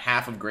that about a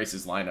half of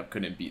Grace's lineup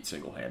couldn't beat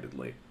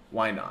single-handedly.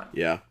 Why not?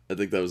 Yeah, I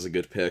think that was a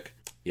good pick.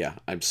 Yeah,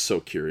 I'm so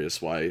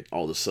curious why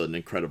all of a sudden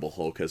Incredible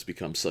Hulk has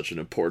become such an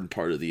important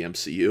part of the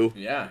MCU.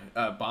 Yeah,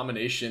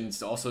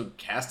 Abomination's also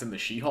cast in the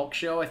She-Hulk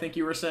show. I think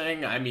you were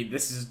saying. I mean,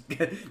 this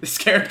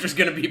character's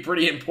gonna be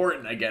pretty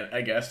important. I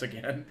guess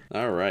again.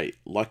 All right,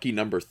 lucky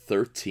number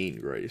 13,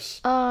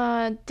 Grace.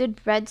 Did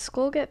Red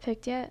Skull get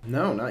picked yet?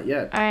 No, not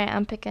yet. All right,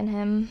 I'm picking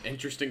him.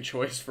 Interesting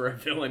choice for a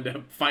villain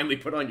to finally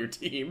put on your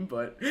team,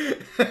 but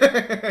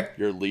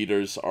Your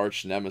leader's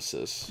arch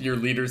nemesis. your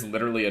leader's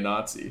literally a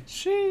Nazi.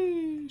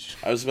 Sheesh.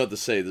 I was about to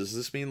say, does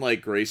this mean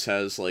like Grace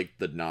has like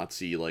the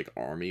Nazi like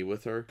army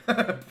with her?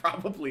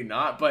 Probably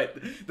not, but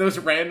those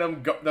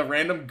random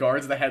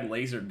guards that had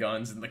laser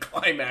guns in the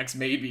climax,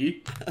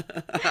 maybe.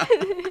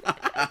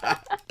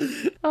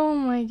 Oh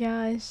my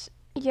gosh.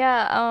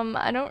 Yeah,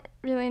 I don't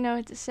really know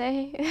what to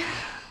say.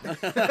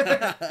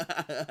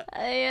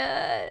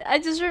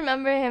 I just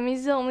remember him.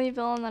 He's the only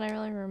villain that I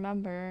really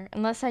remember.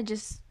 Unless I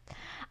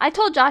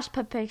told Josh to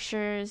put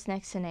pictures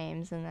next to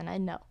names and then I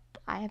know.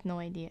 I have no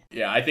idea.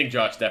 Yeah, I think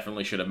Josh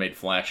definitely should have made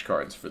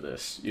flashcards for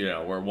this. You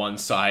know, where one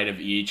side of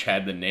each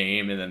had the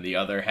name and then the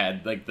other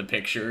had like the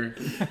picture.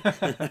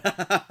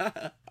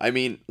 I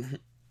mean,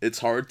 it's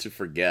hard to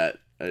forget.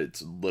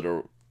 It's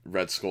literal.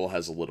 Red Skull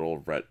has a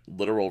literal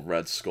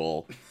red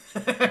skull.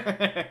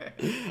 I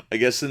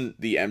guess in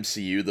the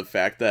MCU, the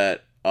fact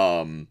that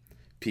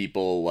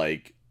people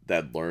like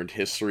that learned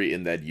history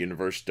in that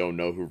universe don't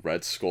know who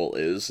Red Skull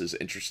is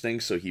interesting.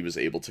 So he was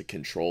able to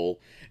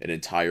control an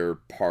entire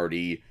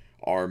party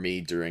army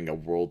during a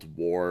world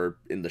war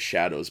in the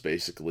shadows,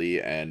 basically,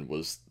 and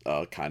was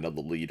kind of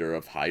the leader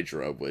of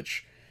Hydra,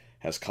 which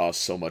has caused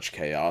so much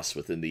chaos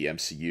within the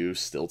MCU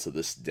still to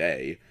this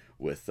day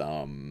with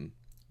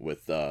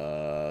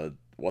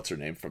what's her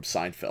name from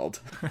Seinfeld.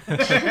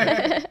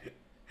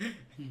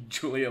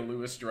 Julia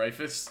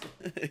Louis-Dreyfus.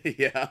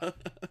 Yeah.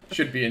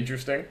 Should be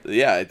interesting.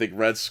 Yeah, I think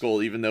Red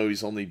Skull, even though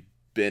he's only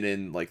been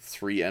in like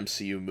 3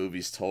 MCU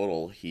movies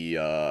total, he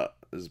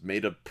has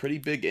made a pretty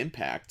big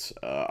impact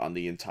on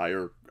the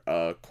entire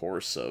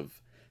course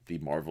of the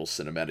Marvel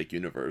Cinematic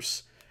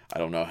Universe. I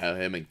don't know how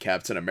him and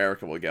Captain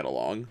America will get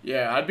along.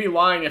 Yeah, I'd be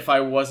lying if I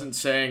wasn't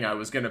saying I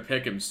was gonna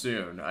pick him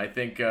soon. I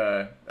think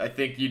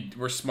you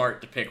were smart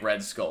to pick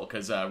Red Skull,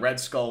 because Red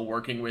Skull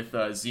working with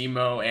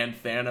Zemo and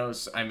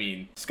Thanos, I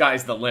mean,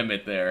 sky's the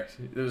limit there.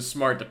 It was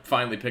smart to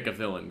finally pick a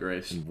villain,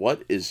 Grace.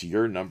 What is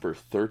your number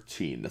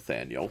 13,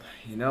 Nathaniel?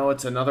 You know,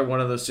 it's another one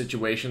of those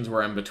situations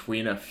where I'm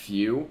between a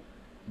few,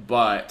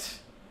 but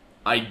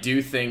I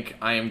do think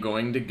I am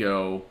going to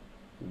go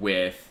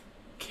with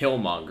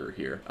Killmonger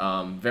here.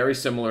 Very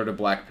similar to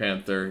Black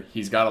Panther.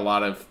 He's got a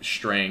lot of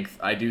strength.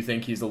 I do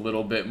think he's a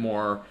little bit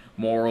more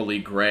morally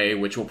gray,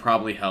 which will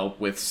probably help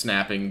with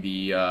snapping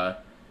the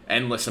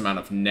endless amount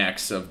of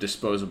necks of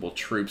disposable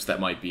troops that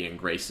might be in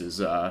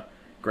Grace's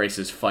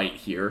fight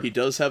here. He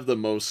does have the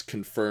most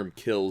confirmed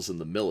kills in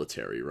the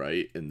military,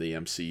 right? In the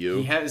MCU.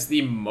 He has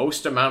the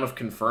most amount of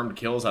confirmed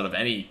kills out of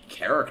any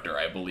character,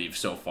 I believe,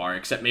 so far,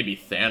 except maybe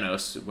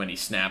Thanos when he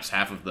snaps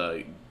half of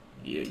the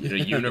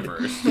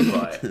universe.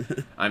 But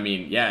I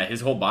mean, yeah,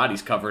 his whole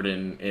body's covered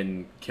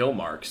in kill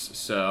marks.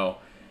 So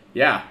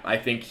yeah, I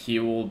think he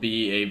will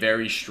be a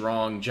very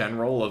strong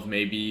general of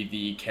maybe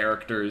the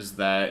characters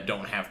that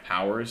don't have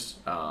powers.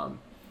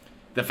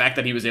 The fact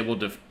that he was able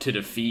to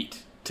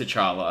defeat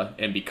T'Challa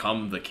and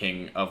become the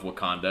king of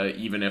Wakanda,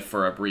 even if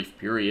for a brief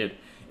period,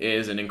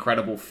 is an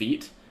incredible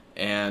feat.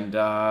 And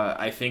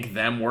I think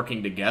them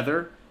working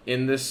together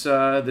in this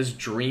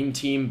dream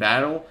team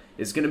battle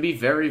is going to be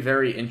very,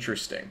 very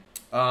interesting.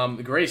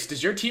 Grace,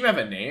 does your team have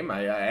a name?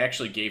 I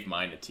actually gave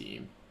mine a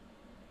team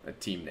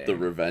name. The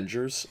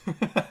Revengers?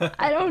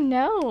 I don't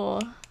know.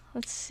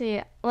 Let's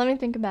see. Let me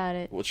think about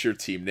it. What's your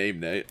team name,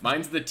 Nate?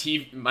 Mine's the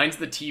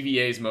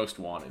TVA's Most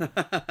Wanted.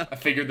 I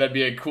figured that'd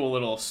be a cool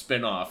little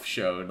spin-off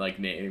show like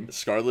name.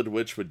 Scarlet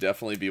Witch would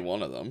definitely be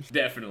one of them.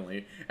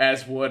 Definitely.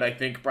 As would, I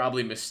think,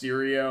 probably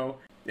Mysterio.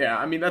 Yeah,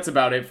 I mean, that's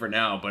about it for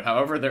now, but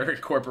however they're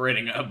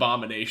incorporating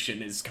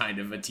Abomination is kind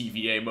of a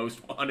TVA Most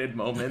Wanted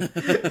moment.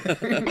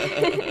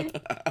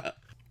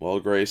 Well,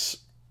 Grace,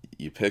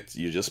 you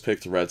just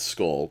picked Red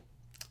Skull.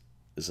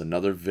 Is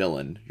another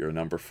villain your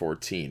number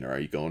 14, or are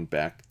you going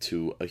back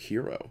to a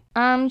hero?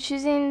 I'm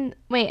choosing...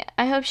 Wait,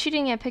 I hope she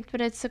didn't get picked, but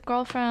it's the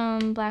girl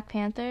from Black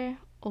Panther,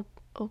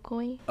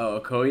 Okoye.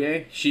 Oh,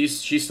 Okoye? She's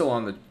still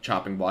on the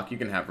chopping block. You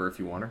can have her if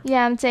you want her.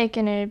 Yeah, I'm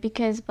taking her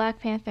because Black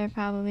Panther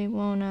probably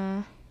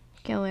won't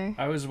kill her.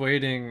 I was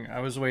waiting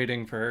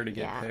for her to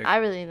get picked. I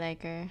really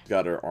like her.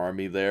 Got her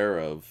army there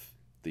of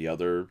the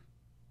other...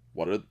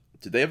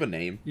 Did they have a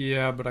name?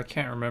 Yeah, but I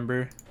can't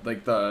remember.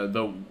 Like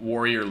the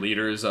warrior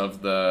leaders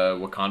of the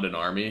Wakandan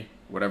army,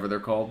 whatever they're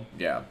called.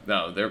 Yeah,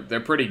 no, they're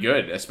pretty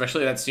good.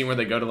 Especially that scene where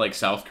they go to like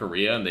South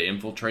Korea and they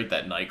infiltrate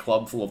that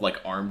nightclub full of like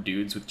armed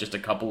dudes with just a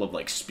couple of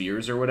like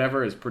spears or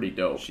whatever is pretty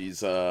dope. She's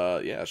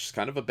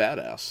kind of a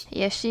badass.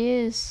 Yes, she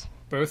is.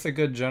 Both a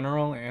good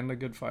general and a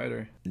good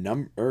fighter.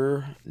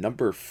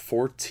 Number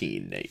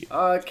 14, Nate.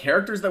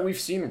 Characters that we've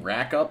seen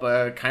rack up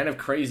a kind of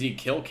crazy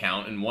kill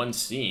count in one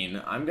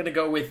scene. I'm gonna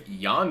go with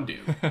Yondu.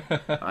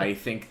 I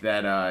think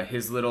that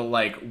his little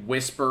like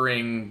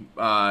whispering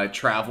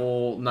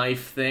travel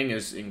knife thing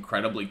is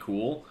incredibly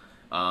cool.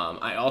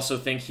 I also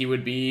think he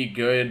would be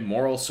good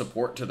moral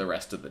support to the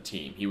rest of the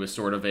team. He was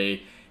sort of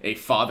a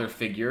father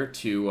figure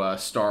to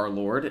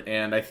Star-Lord,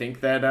 and I think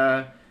that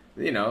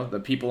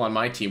the people on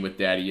my team with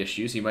daddy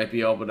issues, he might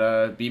be able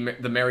to be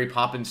the Mary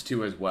Poppins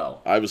too as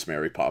well. I was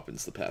Mary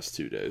Poppins the past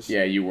 2 days.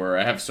 Yeah, you were.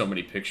 I have so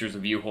many pictures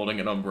of you holding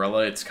an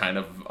umbrella, it's kind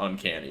of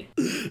uncanny.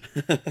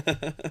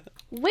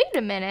 Wait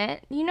a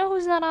minute. You know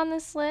who's not on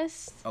this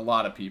list? A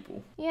lot of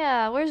people.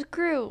 Yeah, where's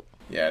Groot?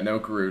 Yeah, no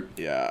Groot.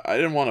 Yeah, I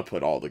didn't want to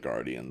put all the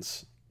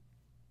Guardians.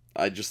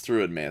 I just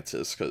threw in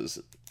Mantis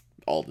because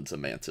Alden's a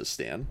Mantis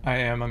stan. I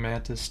am a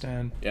Mantis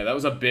stan. Yeah, that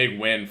was a big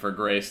win for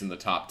Grace in the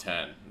top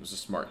 10. It was a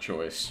smart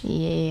choice.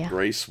 Yeah.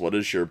 Grace, what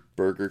is your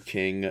Burger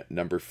King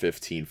number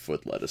 15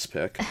 foot lettuce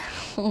pick?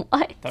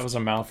 What? That was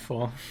a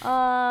mouthful.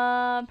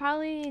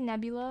 Probably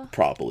Nebula.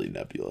 Probably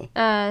Nebula.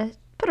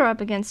 Put her up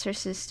against her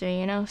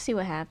sister, see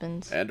what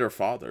happens. And her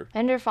father.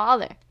 And her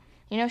father.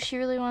 She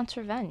really wants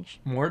revenge.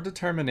 More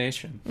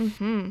determination.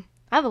 Mm-hmm.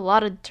 I have a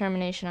lot of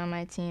determination on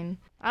my team.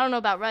 I don't know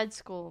about Red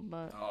Skull,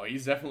 but... Oh,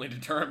 he's definitely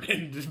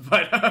determined,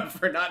 but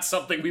for not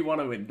something we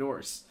want to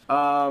endorse.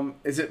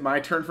 Is it my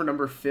turn for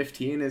number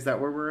 15? Is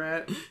that where we're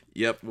at?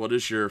 Yep, what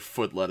is your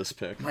foot lettuce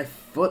pick? My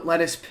foot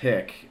lettuce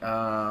pick.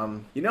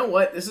 You know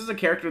what? This is a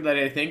character that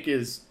I think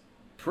is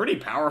pretty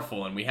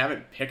powerful, and we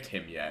haven't picked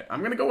him yet.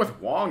 I'm gonna go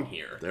with Wong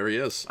here. There he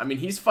is. I mean,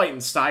 he's fighting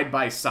side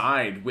by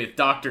side with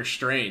Doctor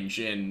Strange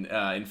in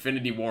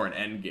Infinity War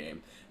and Endgame.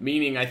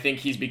 Meaning, I think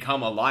he's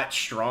become a lot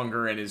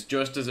stronger and is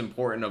just as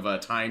important of a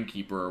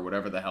timekeeper or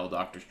whatever the hell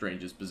Doctor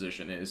Strange's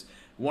position is.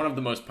 One of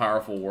the most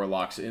powerful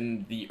warlocks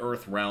in the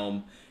Earth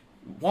realm.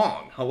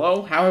 Wong,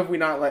 hello? How have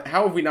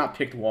we not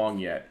picked Wong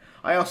yet?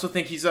 I also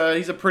think he's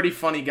a pretty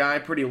funny guy,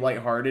 pretty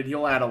lighthearted.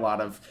 He'll add a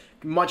lot of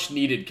much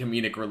needed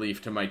comedic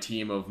relief to my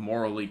team of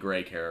morally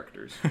gray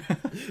characters.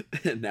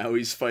 And now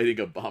he's fighting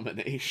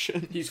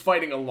Abomination. He's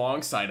fighting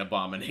alongside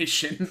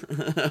Abomination.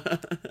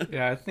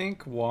 Yeah, I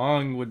think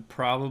Wong would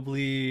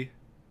probably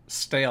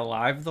stay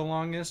alive the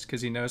longest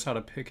because he knows how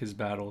to pick his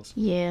battles.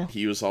 Yeah.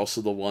 He was also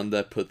the one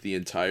that put the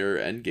entire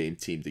Endgame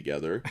team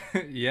together.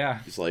 Yeah.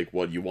 He's like,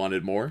 what, you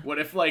wanted more? What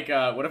if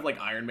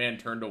Iron Man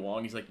turned to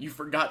Wong? He's like, you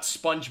forgot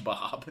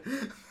SpongeBob.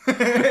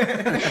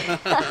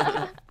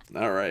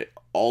 All right,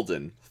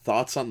 Alden,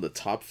 thoughts on the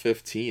top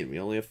 15? We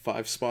only have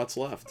 5 spots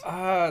left.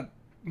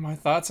 My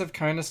thoughts have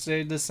kind of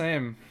stayed the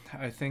same.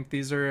 I think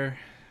these are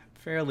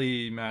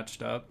fairly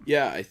matched up.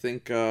 Yeah, I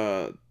think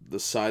the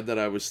side that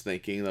I was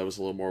thinking that was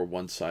a little more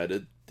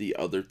one-sided. The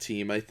other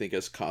team, I think,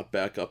 has caught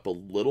back up a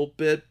little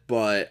bit,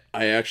 but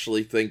I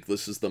actually think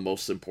this is the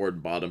most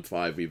important bottom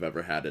 5 we've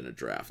ever had in a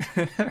draft.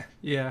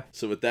 Yeah.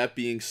 So with that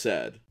being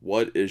said,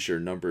 what is your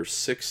number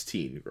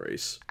 16,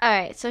 Grace? All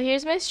right, so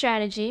here's my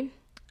strategy.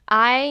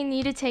 I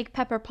need to take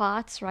Pepper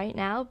Potts right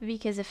now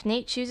because if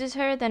Nate chooses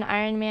her, then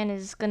Iron Man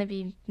is going to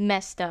be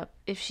messed up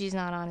if she's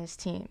not on his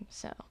team.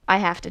 So I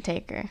have to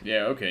take her.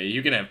 Yeah, okay,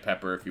 you can have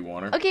Pepper if you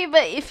want her. Okay,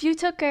 but if you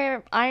took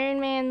her, Iron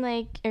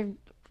Man, or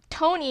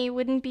Tony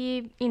wouldn't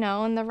be,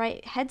 in the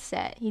right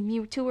headset. He'd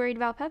be too worried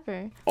about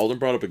Pepper. Alden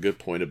brought up a good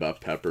point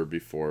about Pepper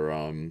before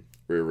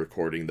we were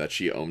recording, that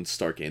she owns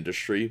Stark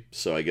Industry.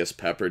 So I guess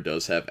Pepper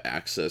does have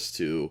access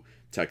to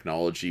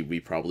technology we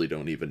probably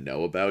don't even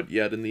know about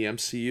yet in the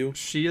MCU.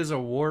 She is a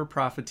war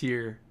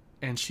profiteer,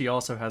 and she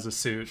also has a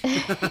suit.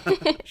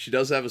 She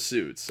does have a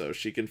suit, so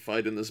she can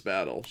fight in this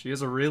battle. She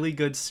has a really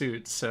good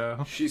suit,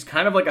 so... She's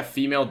kind of like a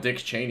female Dick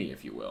Cheney,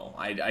 if you will.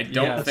 I don't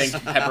Yes.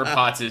 think Pepper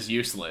Potts is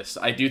useless.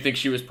 I do think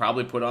she was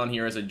probably put on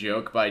here as a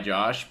joke by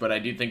Josh, but I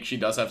do think she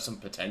does have some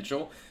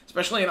potential.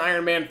 Especially in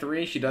Iron Man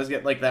 3, she does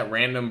get like that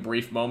random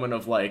brief moment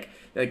of like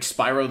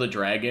Spyro the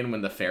Dragon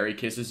when the fairy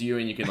kisses you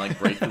and you can like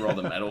break through all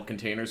the metal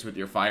containers with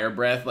your fire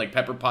breath. Like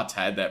Pepper Potts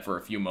had that for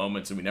a few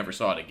moments and we never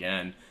saw it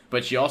again.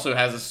 But she also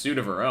has a suit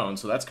of her own,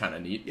 so that's kind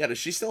of neat. Yeah, does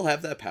she still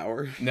have that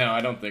power? No, I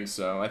don't think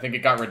so. I think it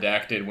got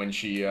redacted when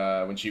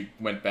she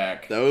went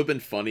back. That would have been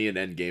funny in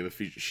Endgame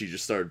if she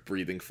just started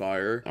breathing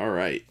fire. All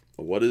right.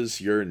 What is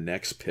your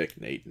next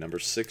pick, Nate? Number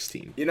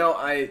 16.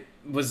 I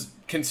was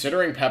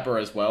considering Pepper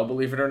as well,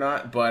 believe it or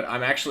not, but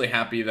I'm actually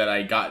happy that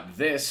I got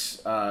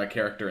this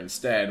character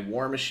instead.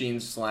 War Machine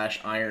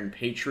 / Iron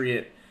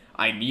Patriot.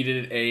 I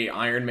needed a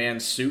Iron Man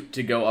suit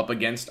to go up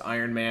against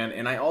Iron Man,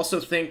 and I also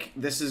think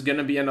this is going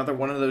to be another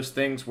one of those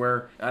things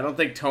where I don't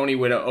think Tony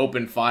would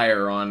open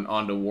fire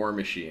onto War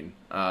Machine.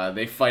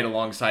 They fight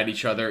alongside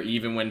each other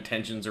even when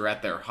tensions are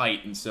at their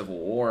height in Civil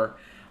War.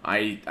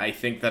 I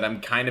think that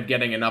I'm kind of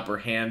getting an upper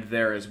hand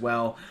there as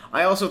well.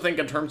 I also think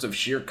in terms of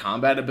sheer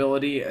combat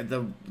ability,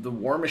 the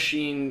War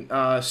Machine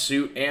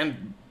suit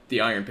and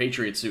the Iron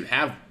Patriot suit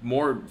have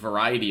more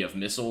variety of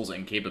missiles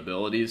and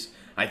capabilities.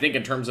 I think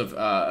in terms of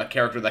a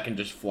character that can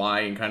just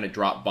fly and kind of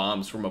drop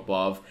bombs from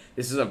above,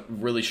 this is a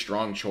really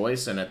strong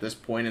choice. And at this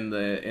point in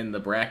the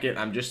bracket,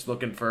 I'm just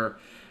looking for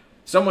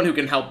someone who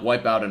can help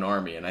wipe out an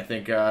army. And I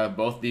think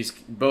both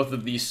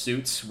of these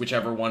suits,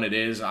 whichever one it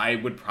is, I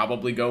would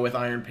probably go with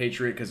Iron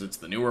Patriot because it's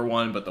the newer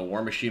one, but the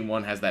War Machine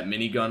one has that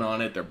minigun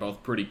on it. They're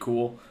both pretty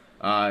cool.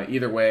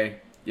 Either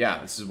way, yeah,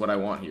 this is what I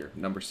want here.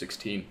 Number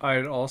 16.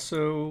 I'd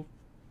also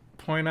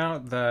point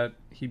out that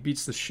he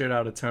beats the shit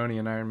out of Tony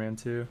in Iron Man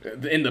 2.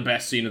 In the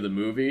best scene of the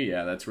movie,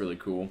 yeah, that's really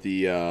cool.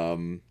 The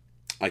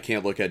I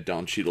can't look at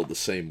Don Cheadle the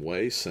same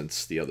way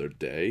since the other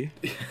day.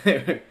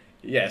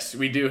 Yes,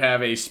 we do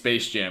have a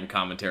Space Jam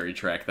commentary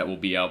track that will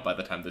be out by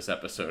the time this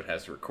episode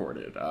has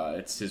recorded.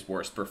 It's his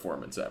worst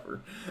performance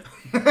ever.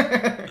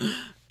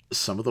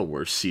 Some of the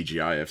worst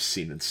CGI I've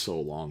seen in so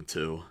long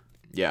too.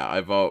 Yeah,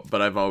 I've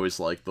always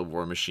liked the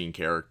War Machine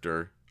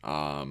character.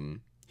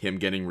 Him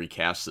getting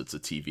recast, it's a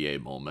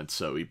TVA moment,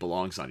 so he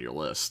belongs on your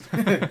list.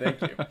 Thank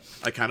you.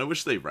 I kind of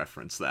wish they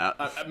referenced that.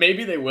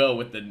 Maybe they will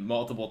with the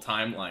multiple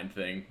timeline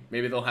thing.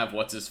 Maybe they'll have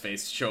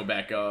What's-His-Face show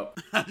back up.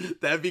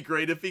 That'd be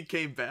great if he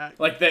came back.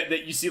 Like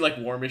that you see like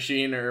War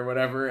Machine or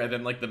whatever, and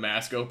then like the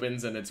mask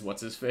opens and it's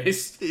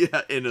What's-His-Face.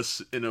 Yeah, in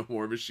a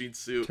War Machine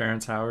suit.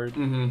 Terrence Howard.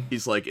 Mm-hmm.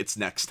 He's like, it's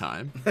next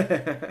time.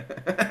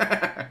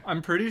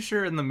 I'm pretty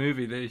sure in the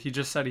movie that he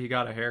just said he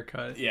got a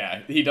haircut.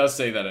 Yeah, he does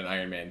say that in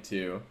Iron Man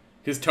 2.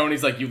 Because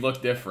Tony's like, you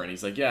look different.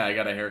 He's like, yeah, I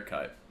got a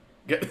haircut.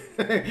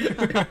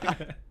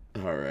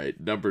 All right,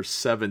 number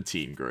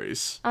 17,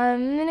 Grace.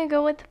 I'm gonna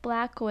go with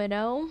Black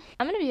Widow.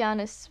 I'm gonna be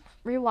honest,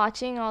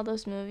 rewatching all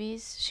those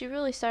movies, she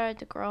really started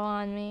to grow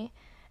on me.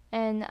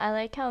 And I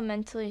like how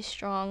mentally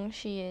strong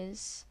she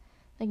is.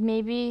 Like,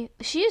 maybe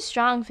she is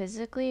strong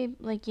physically.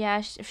 Like,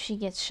 yeah, if she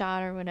gets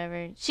shot or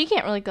whatever, she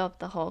can't really go up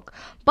the Hulk.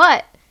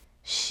 But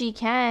she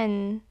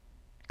can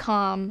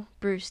calm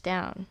Bruce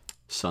down.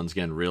 Sun's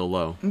getting real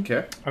low.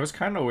 Okay. I was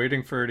kind of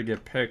waiting for her to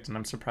get picked, and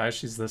I'm surprised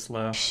she's this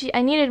low.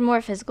 I needed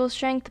more physical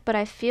strength, but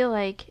I feel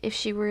like if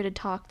she were to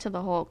talk to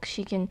the Hulk,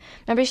 she can.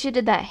 Remember, she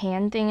did that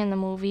hand thing in the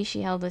movie.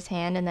 She held his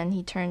hand, and then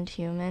he turned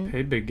human.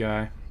 Hey, big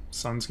guy.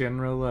 Sun's getting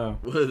real low.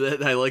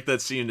 I like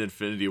that scene in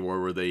Infinity War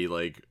where they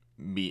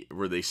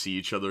where they see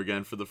each other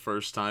again for the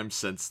first time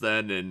since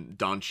then, and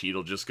Don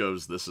Cheadle just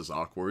goes, "This is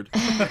awkward."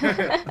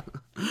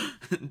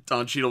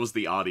 Don Cheadle was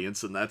the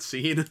audience in that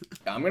scene.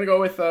 I'm gonna go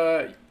with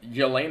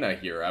Yelena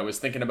here. I was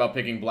thinking about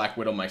picking Black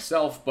Widow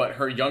myself, but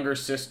her younger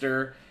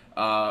sister,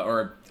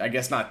 or I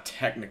guess not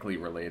technically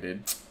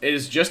related,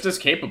 is just as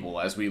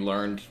capable as we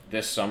learned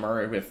this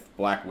summer with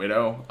Black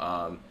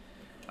Widow.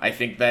 I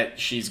think that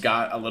she's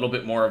got a little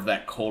bit more of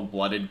that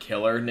cold-blooded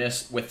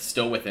killerness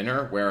still within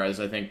her, whereas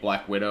I think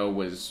Black Widow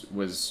was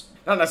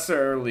not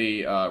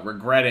necessarily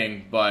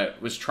regretting,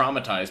 but was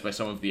traumatized by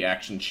some of the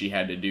actions she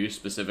had to do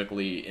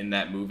specifically in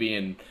that movie.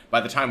 And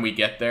by the time we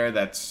get there,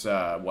 that's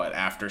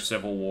after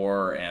Civil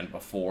War and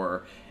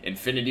before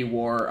Infinity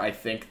War. I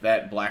think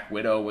that Black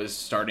Widow was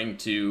starting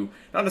to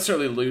not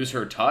necessarily lose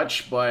her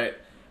touch, but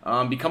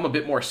become a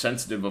bit more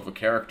sensitive of a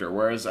character,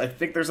 whereas I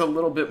think there's a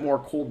little bit more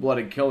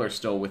cold-blooded killer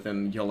still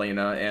within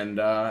Yelena, and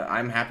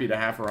I'm happy to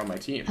have her on my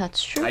team.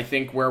 That's true. I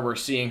think where we're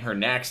seeing her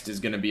next is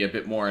going to be a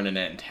bit more in an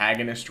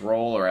antagonist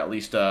role, or at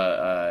least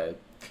a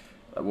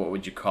what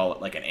would you call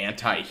it, like an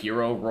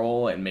anti-hero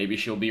role, and maybe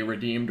she'll be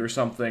redeemed or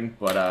something,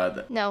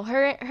 but No,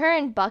 her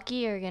and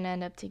Bucky are gonna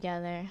end up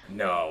together.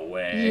 no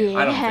way.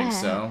 I don't think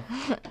so.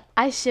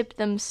 I shipped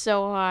them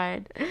so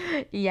hard.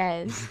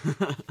 Yes.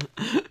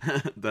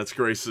 That's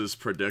Grace's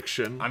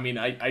prediction. I mean,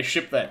 I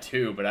ship that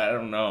too, but I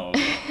don't know.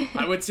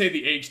 I would say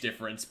the age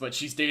difference, but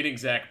she's dating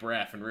Zach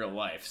Braff in real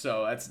life,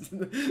 so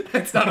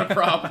that's not a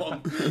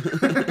problem.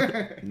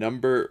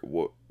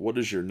 What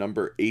is your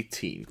number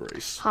 18,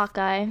 Grace?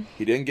 Hawkeye.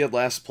 He didn't get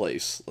last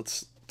place.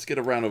 Let's get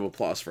a round of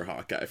applause for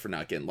Hawkeye for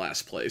not getting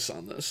last place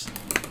on this.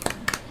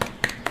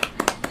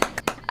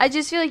 I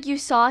just feel like you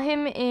saw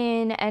him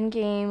in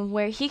Endgame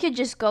where he could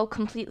just go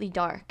completely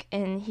dark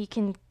and he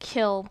can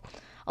kill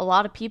a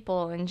lot of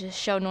people and just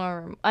show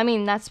no. I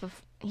mean, that's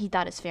before he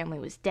thought his family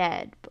was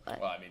dead.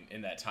 But Well, I mean,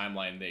 in that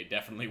timeline, they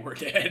definitely were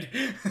dead.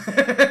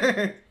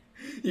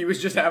 He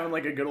was just having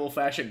like a good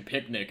old-fashioned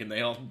picnic and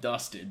they all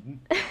dusted.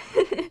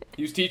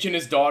 He was teaching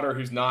his daughter,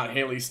 who's not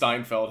Haley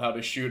Steinfeld, how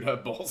to shoot a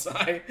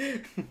bullseye.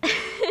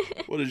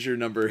 What is your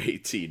number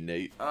 18,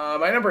 Nate?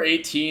 My number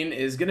 18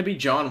 is going to be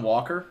John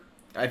Walker.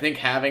 I think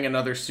having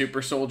another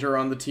super soldier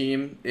on the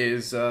team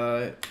is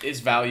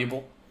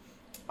valuable.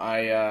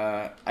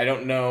 I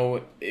don't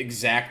know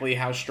exactly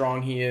how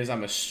strong he is.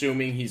 I'm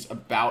assuming he's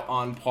about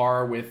on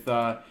par with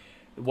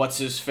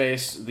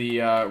what's-his-face,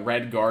 the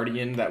Red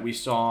Guardian that we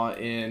saw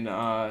in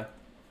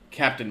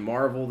Captain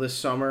Marvel this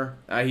summer.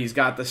 He's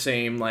got the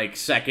same like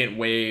second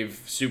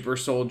wave super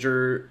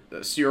soldier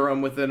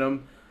serum within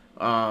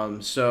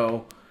him.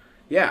 So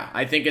yeah,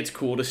 I think it's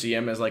cool to see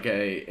him as like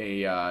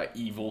a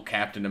evil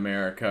Captain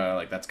America.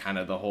 Like that's kind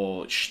of the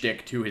whole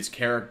shtick to his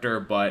character.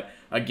 But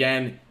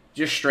again,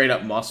 just straight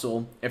up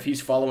muscle. If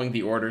he's following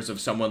the orders of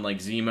someone like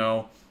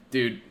Zemo,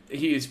 dude,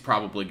 he's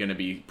probably going to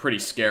be pretty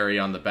scary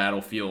on the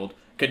battlefield.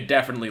 could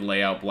definitely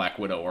lay out Black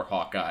Widow or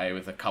Hawkeye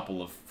with a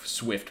couple of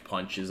swift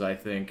punches, I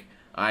think.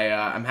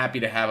 I'm happy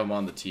to have him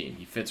on the team.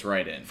 He fits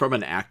right in. From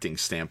an acting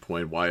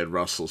standpoint, Wyatt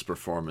Russell's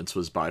performance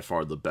was by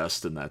far the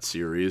best in that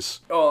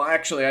series. Oh,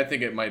 actually, I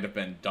think it might have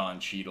been Don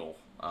Cheadle.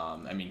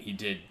 I mean, he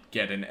did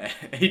get an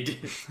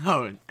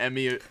an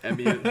Emmy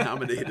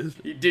nominated.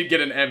 He did get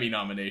an Emmy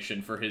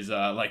nomination for his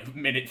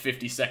minute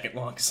 50-second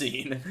long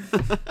scene.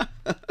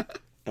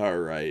 All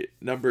right,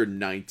 number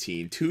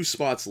 19. 2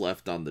 spots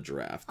left on the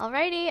draft.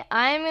 Alrighty,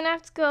 I'm gonna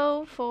have to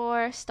go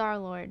for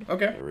Star-Lord.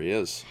 Okay. There he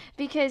is.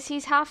 Because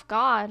he's half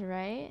god,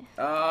 right?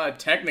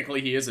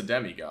 Technically, he is a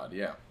demigod,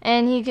 yeah.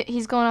 And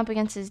he's going up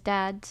against his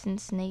dad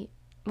since Nate.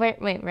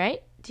 Wait,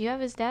 right? Do you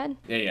have his dad?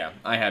 Yeah,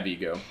 I have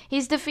ego.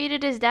 He's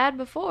defeated his dad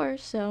before,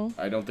 so...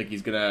 I don't think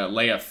he's gonna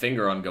lay a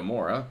finger on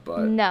Gamora,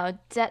 but... No,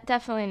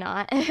 definitely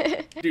not.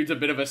 Dude's a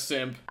bit of a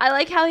simp. I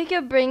like how he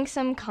could bring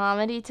some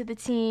comedy to the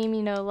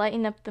team,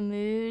 lighten up the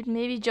mood,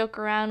 maybe joke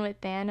around with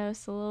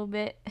Thanos a little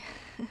bit.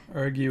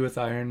 Argue with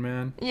Iron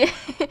Man.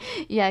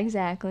 Yeah,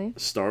 exactly.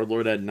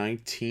 Star-Lord at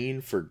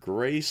 19 for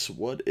Grace.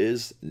 What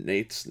is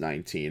Nate's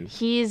 19?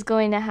 He's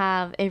going to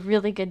have a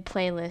really good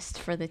playlist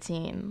for the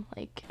team.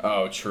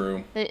 Oh,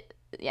 true.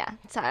 Yeah,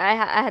 sorry,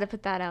 I had to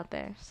put that out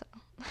there, so...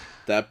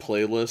 That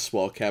playlist,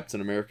 while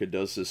Captain America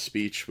does his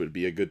speech, would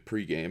be a good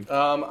pregame.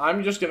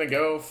 I'm just gonna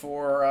go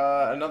for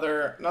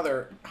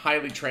another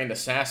highly trained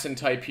assassin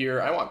type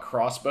here. I want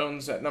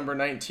Crossbones at number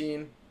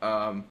 19.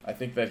 I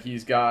think that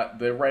he's got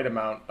the right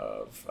amount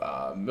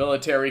of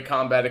military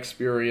combat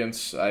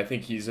experience. I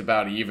think he's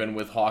about even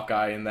with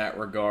Hawkeye in that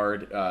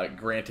regard.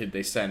 Granted,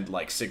 they send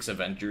 6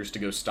 Avengers to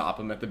go stop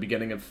him at the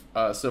beginning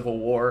of Civil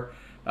War.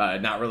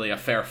 Not really a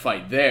fair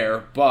fight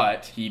there,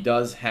 but he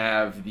does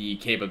have the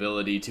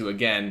capability to,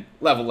 again,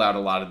 level out a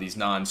lot of these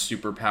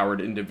non-super-powered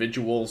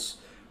individuals.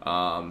 He's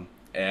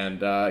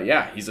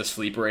a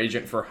sleeper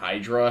agent for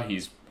Hydra.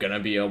 He's going to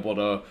be able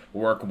to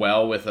work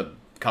well with a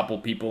couple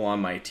people on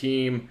my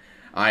team.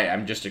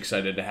 I'm just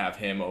excited to have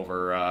him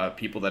over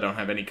people that don't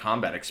have any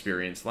combat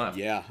experience left.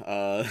 Yeah,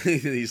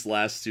 these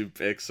last 2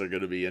 picks are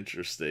going to be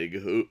interesting.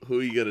 Who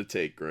are you going to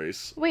take,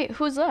 Grace? Wait,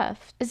 who's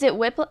left? Is it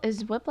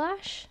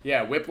Whiplash?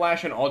 Yeah,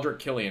 Whiplash and Aldrich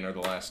Killian are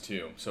the last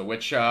 2. So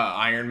which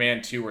Iron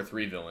Man 2 or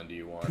 3 villain do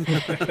you want?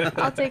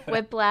 I'll take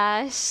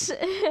Whiplash.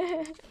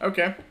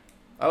 Okay.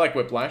 I like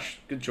Whiplash.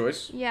 Good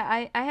choice.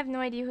 Yeah, I have no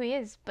idea who he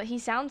is, but he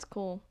sounds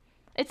cool.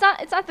 It's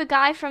not the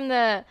guy from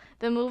the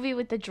movie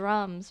with the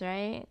drums,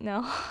 right?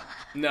 No.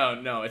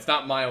 No, it's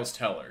not Miles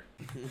Teller.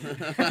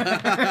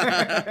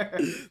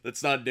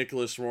 That's not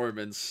Nicholas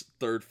Royman's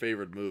 3rd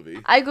favorite movie.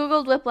 I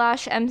googled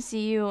Whiplash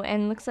MCU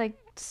and it looks like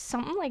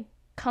something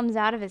comes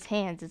out of his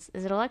hands. Is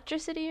it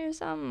electricity or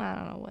something? I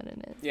don't know what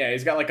it is. Yeah,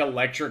 he's got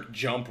electric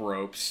jump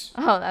ropes.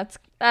 Oh,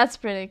 that's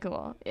pretty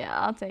cool. Yeah,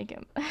 I'll take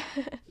him.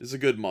 It's a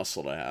good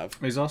muscle to have.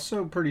 He's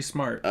also pretty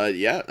smart.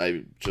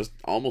 I just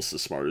almost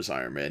as smart as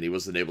Iron Man. He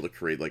wasn't able to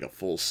create a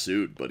full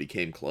suit, but he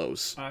came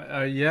close.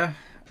 Yeah.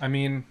 I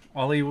mean,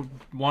 all he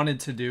wanted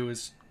to do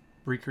was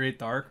recreate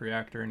the arc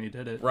reactor, and he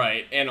did it.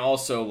 Right, and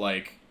also,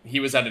 he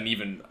was at an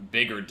even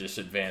bigger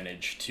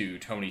disadvantage to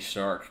Tony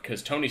Stark,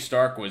 because Tony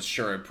Stark was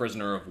sure a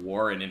prisoner of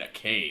war and in a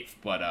cave,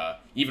 but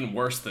even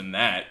worse than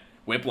that,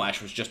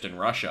 Whiplash was just in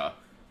Russia.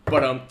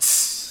 But, and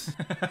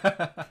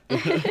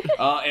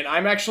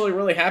I'm actually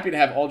really happy to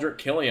have Aldrich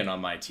Killian on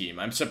my team.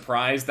 I'm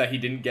surprised that he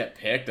didn't get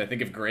picked. I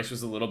think if Grace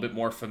was a little bit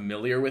more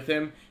familiar with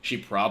him, she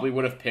probably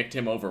would have picked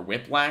him over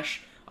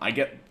Whiplash. I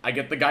get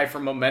the guy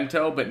from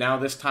Memento, but now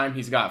this time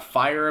he's got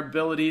fire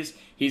abilities.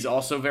 He's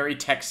also very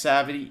tech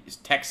savvy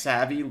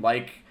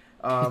like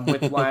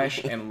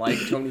Whiplash and like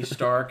Tony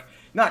Stark.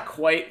 Not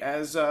quite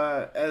as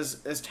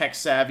tech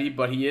savvy,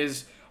 but he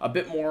is a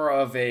bit more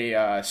of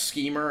a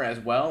schemer as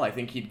well. I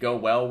think he'd go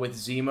well with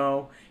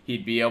Zemo.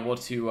 He'd be able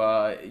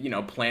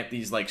to plant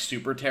these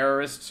super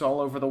terrorists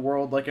all over the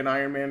world like in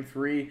Iron Man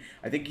 3.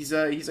 I think he's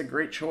a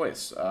great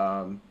choice.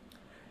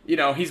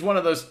 He's one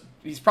of those.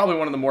 He's probably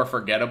one of the more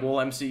forgettable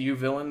MCU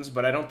villains,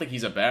 but I don't think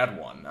he's a bad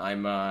one.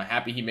 I'm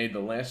happy he made the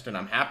list, and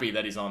I'm happy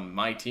that he's on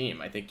my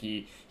team. I think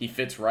he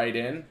fits right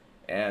in,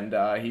 and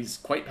he's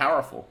quite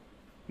powerful.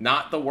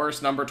 Not the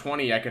worst number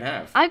 20 I could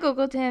have. I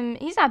googled him.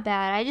 He's not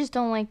bad. I just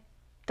don't like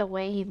the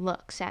way he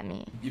looks at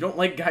me. You don't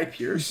like Guy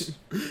Pearce?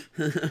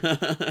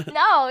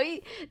 No,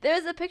 there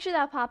was a picture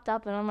that popped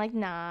up, and I'm like,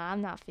 nah,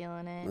 I'm not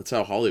feeling it. That's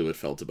how Hollywood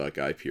felt about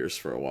Guy Pearce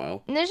for a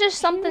while. And there's just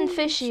something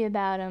fishy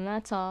about him,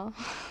 that's all.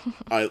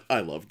 I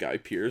love Guy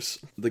Pearce.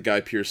 The Guy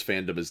Pearce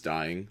fandom is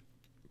dying.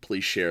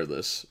 Please share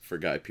this for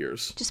Guy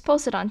Pearce. Just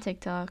post it on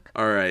TikTok.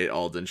 All right,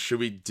 Alden, should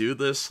we do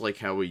this like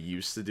how we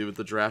used to do with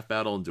the draft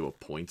battle and do a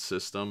point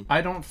system?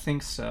 I don't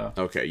think so.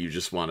 Okay, you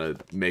just want to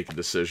make a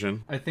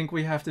decision? I think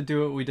we have to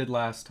do what we did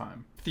last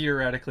time.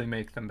 Theoretically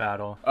make them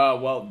battle.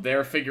 Well,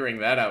 they're figuring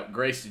that out.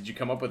 Grace, did you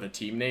come up with a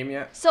team name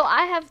yet? So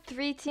I have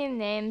 3 team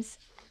names,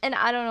 and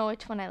I don't know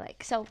which one I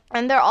like.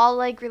 And they're all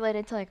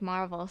related to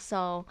Marvel,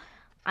 so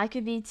I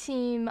could be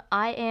team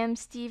I am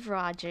Steve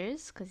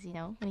Rogers, because,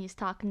 when he's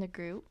talking to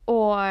Groot.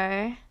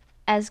 Or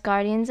as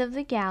Guardians of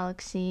the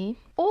Galaxy.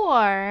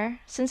 Or,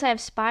 since I have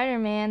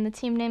Spider-Man, the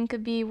team name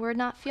could be We're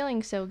Not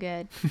Feeling So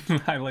Good.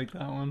 I like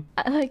that one.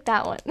 I like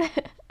that one.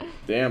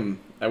 Damn,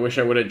 I wish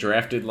I would have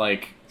drafted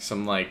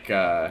some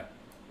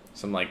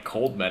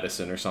cold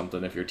medicine or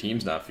something if your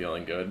team's not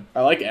feeling good.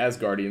 I like as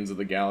Guardians of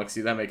the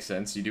Galaxy. That makes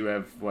sense. You do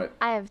have what?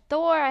 I have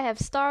Thor, I have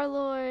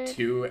Star-Lord.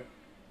 Two.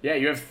 Yeah,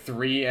 you have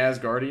 3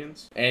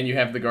 Asgardians, and you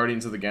have the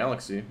Guardians of the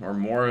Galaxy, or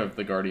more of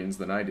the Guardians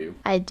than I do.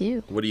 I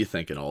do. What are you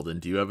thinking, Alden?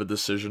 Do you have a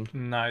decision?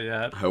 Not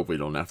yet. I hope we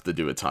don't have to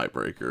do a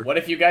tiebreaker. What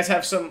if you guys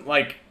have some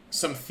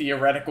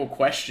theoretical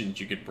questions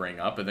you could bring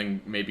up, and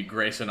then maybe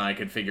Grace and I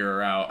could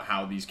figure out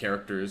how these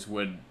characters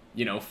would,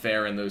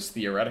 fare in those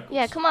theoreticals?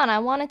 Yeah, come on. I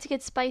want it to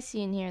get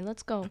spicy in here.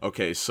 Let's go.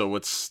 Okay, so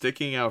what's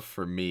sticking out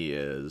for me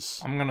is...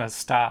 I'm going to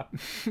stop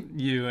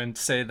you and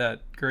say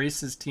that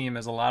Grace's team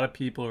has a lot of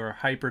people who are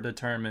hyper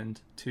determined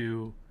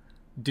to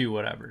do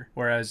whatever.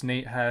 Whereas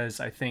Nate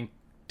has, I think,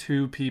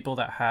 2 people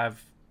that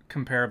have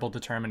comparable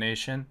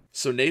determination.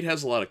 So Nate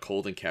has a lot of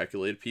cold and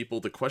calculated people.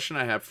 The question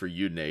I have for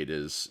you, Nate,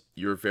 is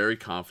you're very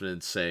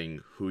confident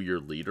saying who your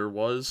leader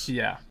was.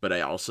 Yeah. But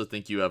I also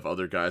think you have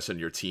other guys on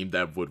your team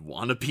that would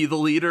want to be the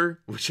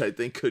leader, which I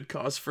think could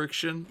cause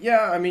friction.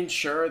 Yeah, I mean,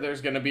 sure,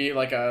 there's gonna be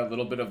a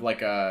little bit of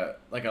a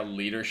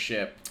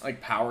leadership,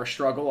 power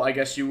struggle, I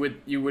guess you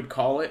would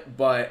call it.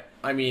 But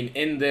I mean,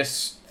 in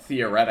this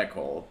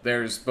theoretical,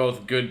 there's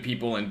both good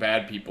people and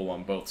bad people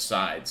on both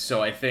sides.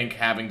 So I think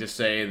having to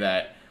say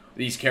that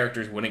these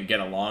characters wouldn't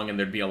get along and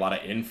there'd be a lot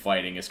of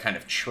infighting is kind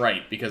of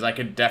trite, because I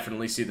could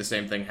definitely see the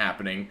same thing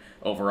happening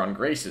over on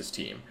Grace's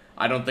team.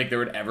 I don't think there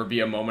would ever be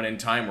a moment in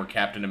time where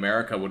Captain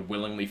America would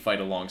willingly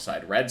fight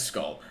alongside Red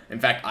Skull. In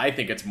fact, I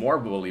think it's more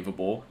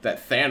believable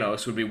that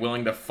Thanos would be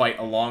willing to fight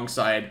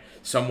alongside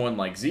someone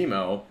like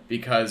Zemo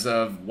because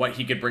of what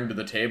he could bring to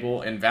the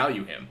table and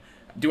value him.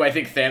 Do I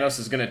think Thanos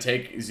is going to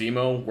take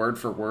Zemo word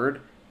for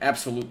word?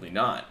 Absolutely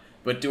not.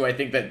 But do I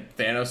think that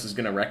Thanos is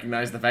going to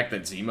recognize the fact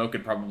that Zemo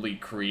could probably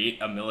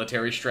create a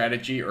military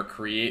strategy or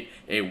create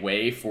a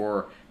way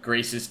for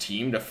Grace's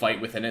team to fight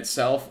within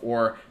itself,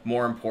 or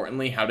more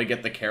importantly, how to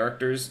get the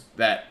characters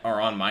that are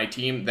on my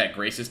team that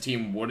Grace's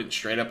team wouldn't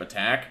straight up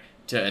attack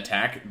to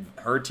attack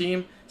her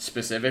team,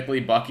 specifically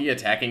Bucky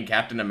attacking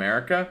Captain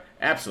America?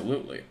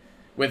 Absolutely.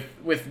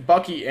 With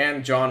Bucky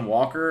and John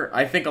Walker,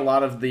 I think a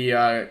lot of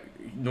the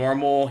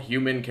normal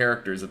human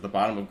characters at the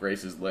bottom of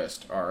Grace's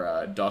list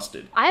are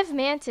dusted. I have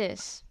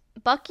Mantis.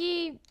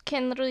 Bucky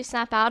can literally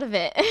snap out of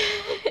it.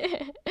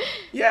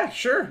 Yeah,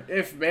 sure.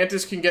 If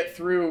Mantis can get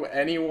through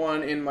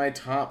anyone in my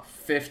top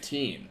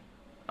 15,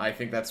 I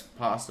think that's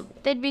possible.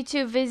 They'd be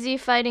too busy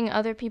fighting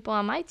other people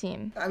on my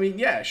team. I mean,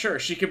 yeah, sure.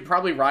 She could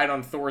probably ride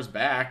on Thor's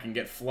back and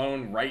get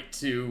flown right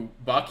to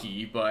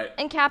Bucky, but...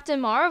 And Captain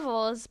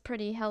Marvel is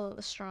pretty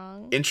hella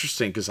strong.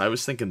 Interesting, because I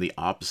was thinking the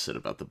opposite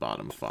about the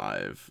bottom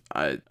 5.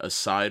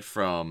 Aside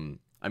from...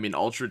 I mean,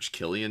 Aldrich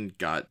Killian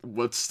got...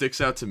 What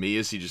sticks out to me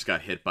is he just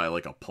got hit by,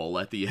 a pole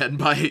at the end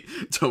by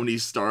Tony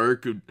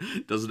Stark, who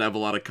doesn't have a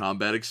lot of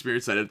combat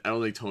experience. I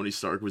don't think Tony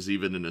Stark was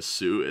even in a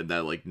suit, and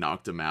that,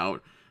 knocked him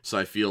out. So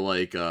I feel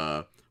like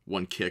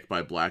one kick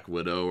by Black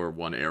Widow or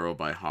one arrow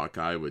by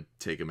Hawkeye would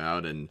take him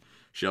out. And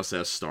she also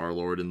has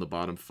Star-Lord in the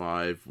bottom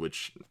 5,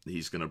 which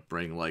he's going to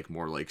bring,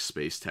 more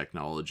space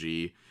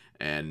technology.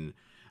 And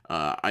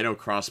I know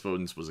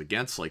Crossbones was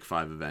against,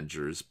 5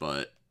 Avengers,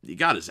 but... he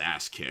got his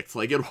ass kicked.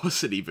 It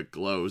wasn't even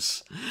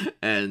close.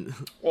 And...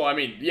 Well, I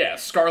mean, yeah,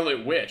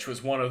 Scarlet Witch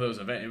was one of those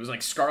events. It was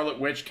Scarlet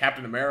Witch,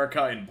 Captain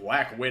America, and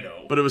Black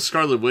Widow. But it was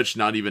Scarlet Witch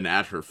not even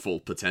at her full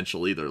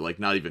potential either.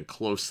 Not even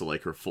close to,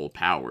 her full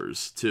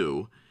powers,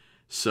 too.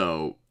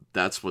 So,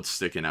 that's what's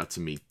sticking out to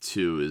me,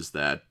 too, is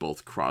that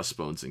both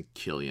Crossbones and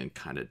Killian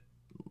kind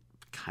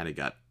of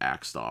got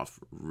axed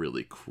off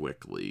really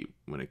quickly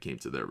when it came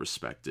to their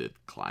respected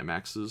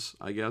climaxes,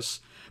 I guess.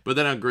 But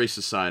then on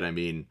Grace's side, I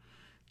mean...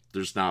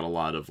 there's not a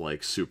lot of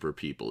super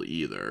people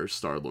either.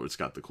 Star-Lord's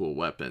got the cool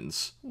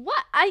weapons.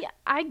 What?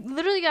 I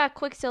literally got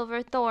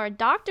Quicksilver, Thor,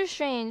 Doctor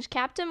Strange,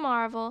 Captain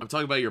Marvel. I'm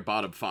talking about your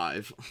bottom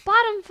 5.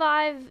 Bottom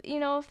 5,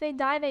 if they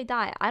die, they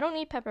die. I don't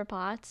need Pepper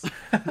Potts.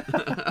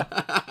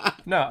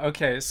 No,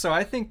 okay, so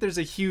I think there's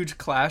a huge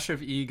clash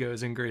of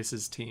egos in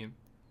Grace's team.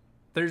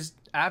 There's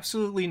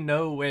absolutely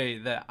no way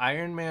that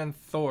Iron Man,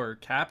 Thor,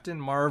 Captain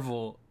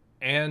Marvel,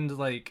 and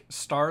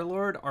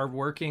Star-Lord are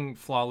working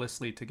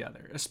flawlessly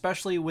together,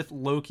 especially with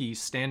Loki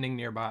standing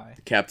nearby.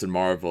 Captain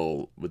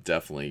Marvel would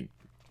definitely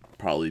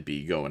probably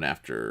be going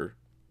after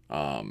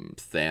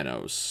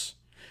Thanos.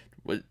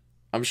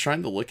 I'm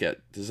trying to look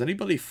at, does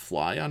anybody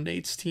fly on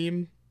Nate's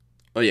team?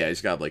 Oh yeah,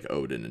 he's got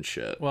Odin and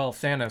shit. Well,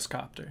 Thanos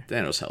copter.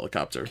 Thanos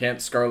helicopter.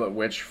 Can't Scarlet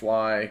Witch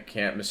fly?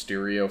 Can't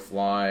Mysterio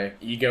fly?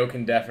 Ego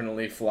can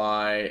definitely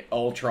fly.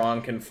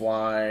 Ultron can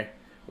fly.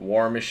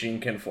 War Machine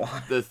can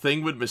fly. The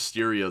thing with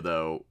Mysterio,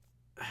 though,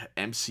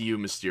 MCU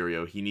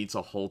Mysterio, he needs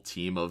a whole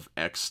team of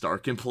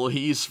ex-Stark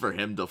employees for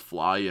him to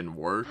fly and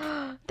work.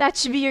 That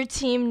should be your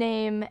team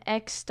name,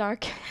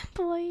 ex-Stark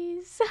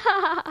employees.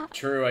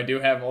 True, I do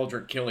have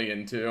Aldrich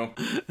Killian too.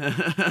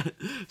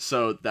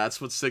 So that's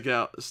what's sticking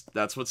out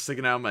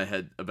in my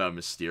head about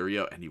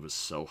Mysterio, and he was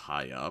so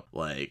high up.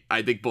 Like,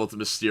 I think both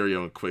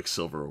Mysterio and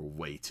Quicksilver are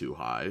way too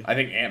high. I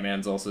think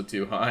Ant-Man's also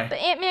too high. But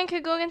Ant-Man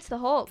could go against the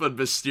Hulk. But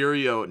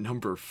Mysterio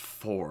number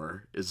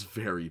 4 is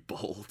very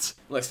bold.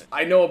 Listen,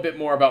 I know a bit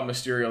more about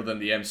Mysterio than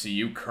the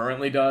MCU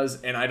currently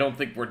does, and I don't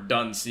think we're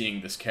done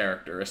seeing this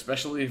character,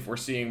 especially if we're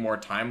seeing more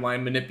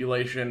timeline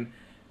manipulation,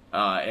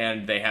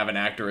 and they have an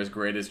actor as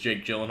great as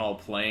Jake Gyllenhaal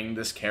playing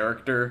this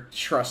character.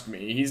 Trust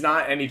me, he's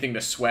not anything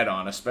to sweat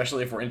on,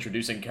 especially if we're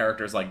introducing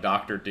characters like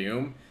Doctor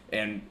Doom.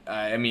 And,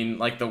 I mean,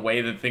 like, the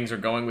way that things are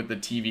going with the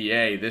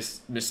TVA,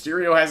 this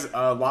Mysterio has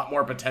a lot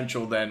more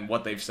potential than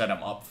what they've set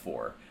him up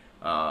for.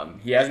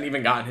 He hasn't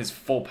even gotten his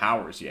full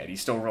powers yet. He's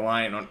still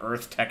relying on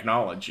Earth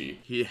technology.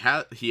 He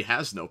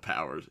has no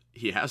powers.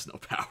 He has no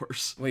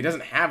powers. Well, he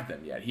doesn't have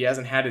them yet. He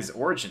hasn't had his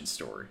origin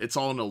story. It's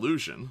all an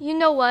illusion. You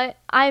know what?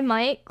 I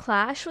might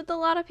clash with a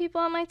lot of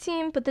people on my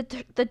team, but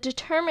the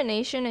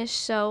determination is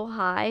so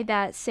high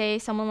that, say,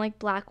 someone like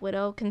Black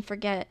Widow can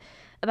forget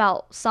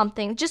about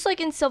something, just like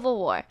in Civil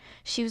War.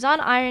 She was on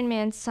Iron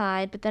Man's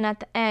side, but then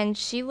at the end,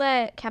 she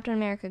let Captain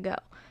America go.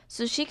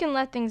 So she can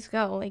let things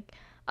go. Like,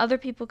 other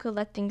people could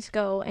let things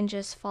go and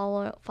just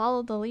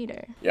follow the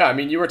leader. Yeah, I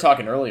mean, you were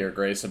talking earlier,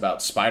 Grace,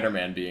 about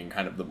Spider-Man being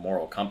kind of the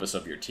moral compass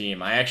of your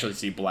team. I actually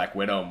see Black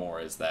Widow more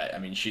as that. I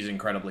mean, she's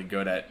incredibly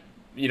good at,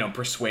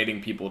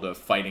 persuading people to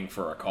fighting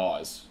for a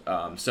cause.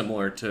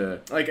 Similar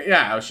to,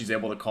 how she's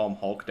able to calm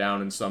Hulk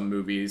down in some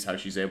movies, how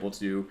she's able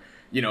to,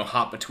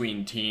 hop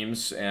between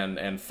teams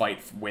and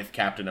fight with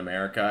Captain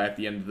America at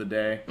the end of the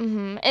day.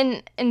 Mm-hmm.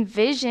 And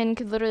Vision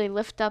could literally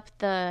lift up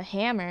the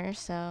hammer,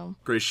 so...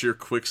 Grace, your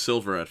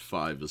Quicksilver at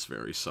 5 is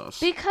very sus.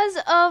 Because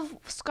of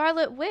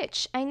Scarlet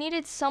Witch, I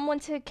needed someone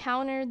to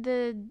counter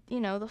the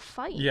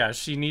fight. Yeah,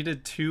 she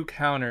needed 2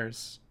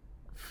 counters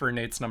for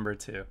Nate's number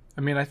 2.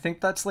 I mean, I think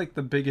that's, like,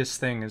 the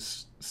biggest thing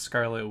is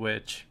Scarlet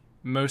Witch.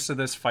 Most of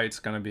this fight's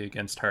gonna be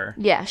against her.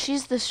 Yeah,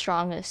 she's the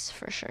strongest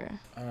for sure.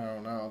 I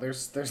don't know.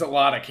 There's a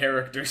lot of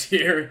characters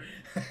here.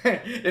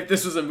 If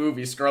this was a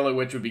movie, Scarlet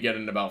Witch would be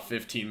getting about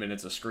 15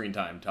 minutes of screen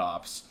time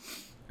tops.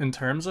 In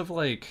terms of,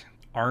 like,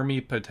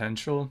 army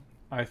potential,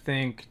 I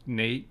think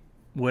Nate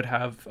would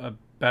have a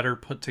better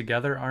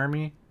put-together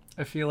army.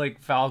 I feel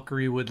like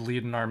Valkyrie would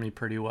lead an army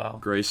pretty well.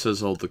 Grace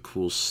has all the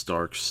cool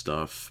Stark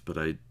stuff, but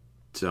I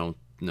don't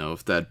know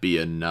if that'd be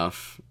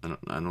enough. I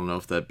don't know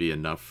if that'd be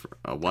enough.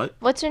 What?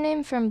 What's her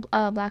name from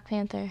Black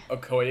Panther?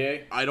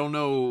 Okoye? I don't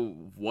know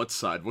what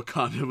side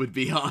Wakanda would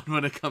be on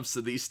when it comes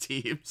to these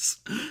teams.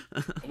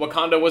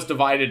 Wakanda was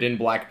divided in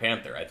Black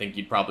Panther. I think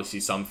you'd probably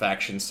see some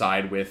factions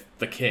side with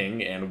the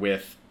King and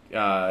with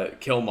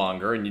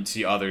Killmonger, and you'd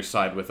see others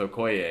side with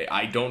Okoye.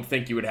 I don't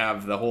think you would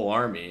have the whole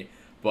army,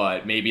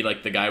 but maybe,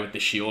 like, the guy with the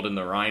shield and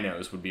the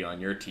rhinos would be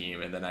on your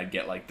team, and then I'd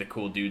get, like, the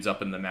cool dudes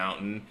up in the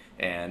mountain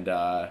and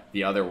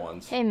the other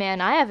ones. Hey,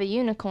 man, I have a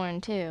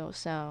unicorn, too,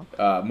 so...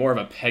 More of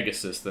a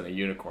Pegasus than a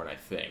unicorn, I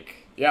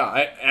think. Yeah,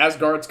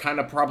 Asgard's kind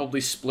of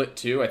probably split,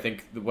 too. I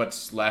think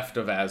what's left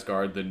of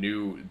Asgard, the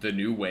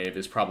new wave,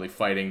 is probably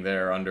fighting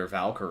there under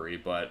Valkyrie,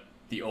 but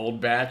the old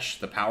batch,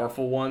 the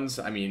powerful ones,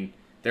 I mean...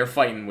 They're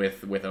fighting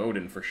with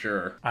Odin for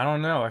sure. I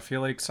don't know. I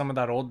feel like some of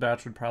that old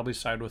batch would probably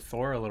side with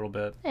Thor a little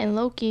bit. And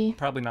Loki.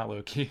 Probably not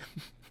Loki.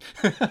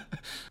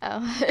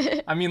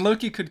 Oh. I mean,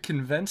 Loki could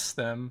convince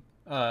them,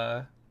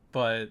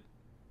 but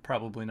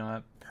probably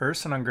not.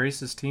 Person on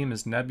Grace's team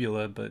is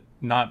Nebula, but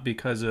not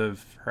because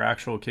of her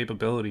actual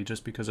capability,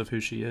 just because of who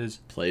she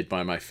is. Played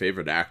by my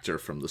favorite actor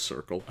from The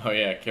Circle. Oh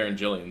yeah, Karen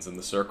Gillian's in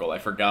The Circle. I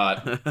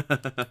forgot.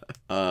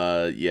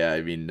 Yeah,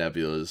 I mean,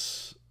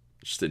 Nebula's...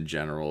 just in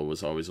general,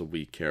 was always a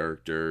weak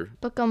character.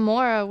 But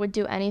Gamora would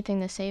do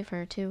anything to save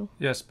her, too.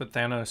 Yes, but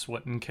Thanos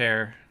wouldn't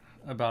care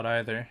about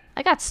either.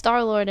 I got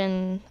Star-Lord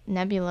and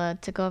Nebula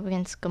to go up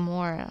against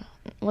Gamora.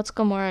 What's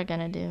Gamora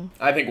gonna do?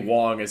 I think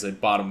Wong is a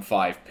bottom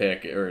 5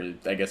 pick, or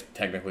I guess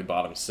technically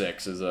bottom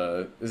 6, is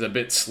a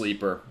bit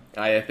sleeper.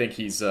 I think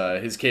his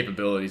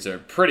capabilities are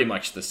pretty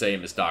much the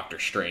same as Doctor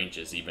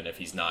Strange's, even if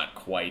he's not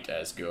quite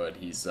as good.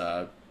 He's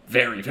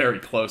very, very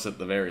close at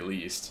the very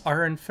least.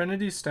 Are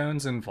Infinity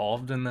Stones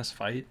involved in this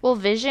fight? Well,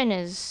 Vision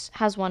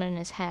has one in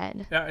his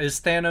head. Yeah,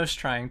 is Thanos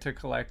trying to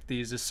collect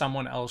these? Is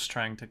someone else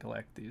trying to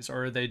collect these?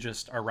 Or are they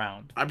just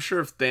around? I'm sure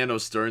if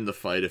Thanos, during the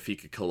fight, if he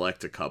could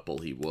collect a couple,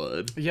 he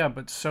would. Yeah,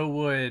 but so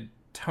would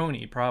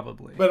Tony,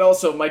 probably. But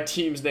also, my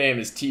team's name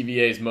is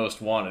TVA's Most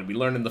Wanted. We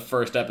learned in the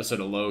first episode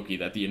of Loki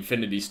that the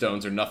Infinity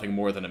Stones are nothing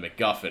more than a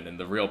MacGuffin, and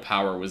the real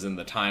power was in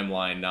the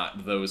timeline,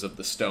 not those of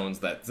the stones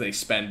that they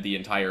spend the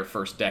entire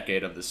first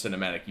decade of the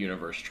cinematic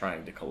universe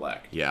trying to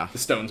collect. Yeah. The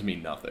stones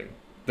mean nothing.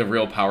 The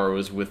real power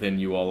was within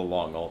you all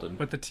along, Alden.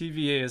 But the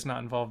TVA is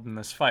not involved in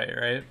this fight,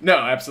 right? No,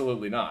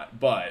 absolutely not.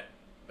 But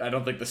I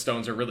don't think the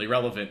stones are really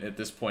relevant at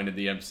this point in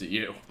the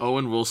MCU.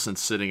 Owen Wilson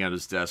sitting at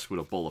his desk with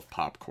a bowl of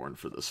popcorn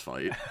for this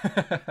fight.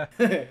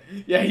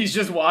 Yeah, he's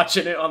just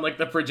watching it on like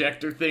the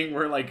projector thing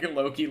where like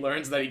Loki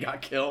learns that he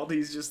got killed.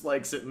 He's just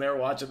like sitting there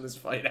watching this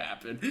fight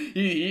happen.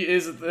 He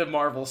is the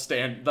Marvel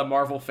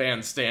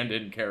fan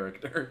stand-in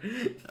character.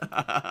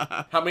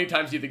 How many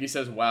times do you think he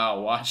says "wow"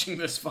 watching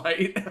this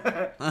fight?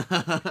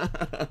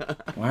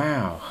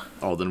 Wow.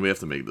 Oh, then we have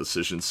to make a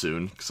decision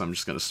soon, because I'm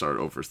just going to start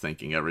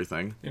overthinking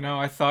everything. You know,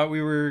 I thought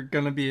we were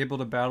going to be able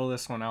to battle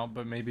this one out,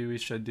 but maybe we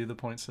should do the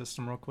point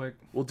system real quick.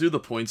 We'll do the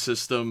point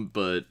system,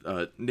 but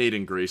Nate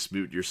and Grace,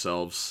 mute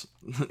yourselves,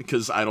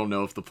 because I don't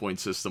know if the point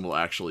system will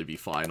actually be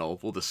final.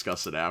 We'll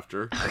discuss it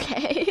after.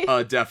 Okay.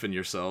 Deafen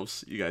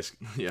yourselves. You guys,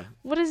 yeah.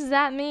 What does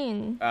that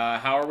mean?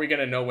 How are we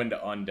gonna know when to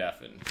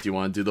undeafen? Do you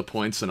want to do the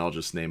points, and I'll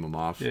just name them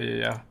off?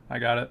 Yeah. I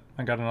got it.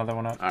 I got another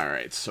one up. All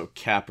right, so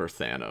Cap or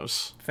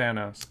Thanos?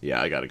 Thanos.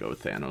 Yeah, I gotta go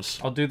with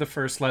Thanos. I'll do the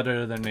first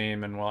letter of their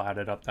name, and we'll add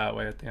it up that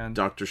way at the end.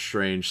 Doctor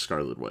Strange,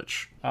 Scarlet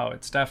Witch. Oh,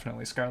 it's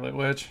definitely Scarlet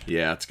Witch.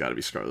 Yeah, it's gotta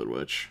be Scarlet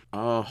Witch.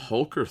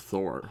 Hulk or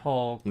Thor?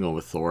 Hulk. I'm going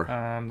with Thor.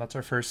 That's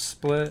our first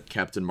split.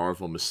 Captain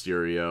Marvel,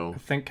 Mysterio. I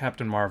think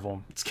Captain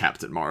Marvel. It's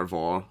Captain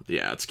Marvel.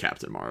 Yeah, it's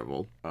Captain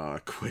Marvel.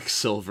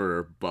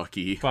 Quicksilver,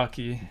 Bucky.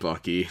 Bucky.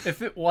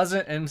 If it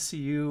wasn't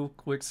MCU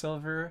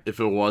Quicksilver. If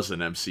it was an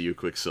MCU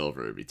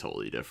Quicksilver, it'd be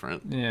totally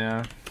different.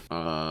 Yeah.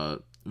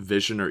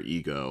 Vision or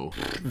Ego?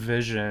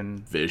 Vision.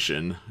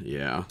 Vision,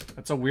 yeah.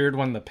 That's a weird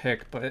one to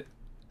pick, but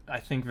I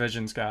think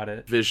Vision's got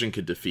it. Vision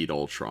could defeat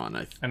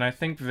Ultron. And I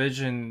think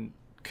Vision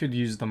could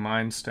use the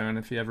Mind Stone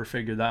if he ever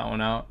figured that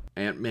one out.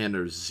 Ant-Man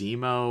or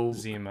Zemo?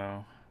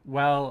 Zemo.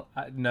 Well,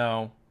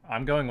 no.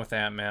 I'm going with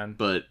Ant-Man.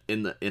 But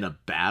in a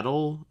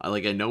battle, I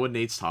know what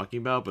Nate's talking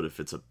about, but if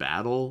it's a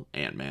battle,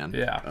 Ant-Man.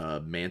 Yeah.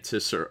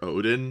 Mantis or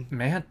Odin?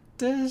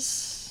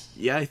 Mantis?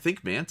 Yeah, I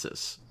think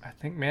Mantis. I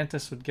think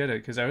Mantis would get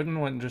it, because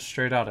Odin wouldn't just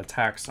straight out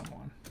attack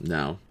someone.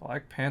 No.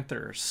 Black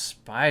Panther or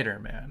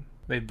Spider-Man.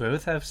 They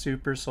both have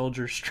super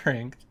soldier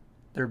strength.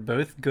 They're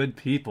both good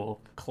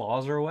people.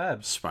 Claws or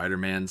webs.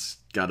 Spider-Man's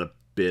got a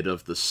bit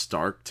of the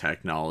Stark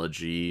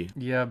technology.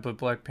 Yeah, but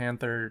Black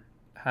Panther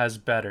has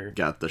better.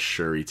 Got the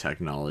Shuri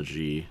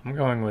technology. I'm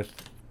going with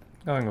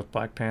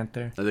Black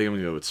Panther. I think I'm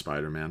gonna go with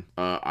Spider-Man.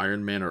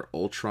 Iron Man or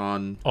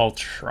Ultron?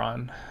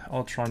 Ultron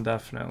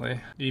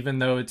definitely. Even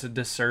though it's a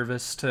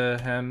disservice to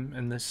him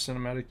in this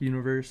cinematic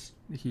universe,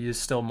 he is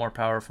still more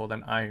powerful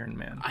than Iron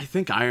Man. I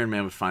think Iron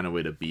Man would find a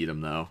way to beat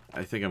him, though.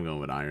 I think I'm going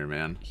with Iron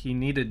Man. He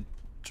needed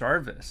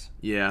Jarvis.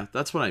 Yeah,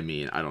 that's what I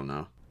mean. I don't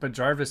know. But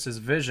Jarvis is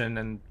Vision,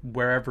 and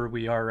wherever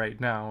we are right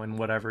now, in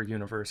whatever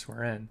universe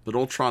we're in. But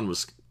Ultron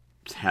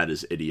had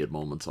his idiot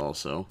moments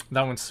also.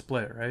 That one's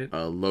split, right?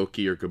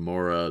 Loki or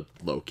Gamora?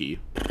 Loki.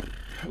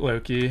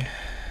 Loki.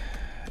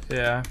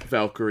 Yeah.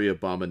 Valkyrie,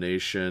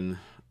 Abomination.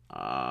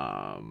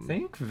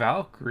 Think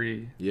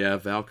Valkyrie. Yeah,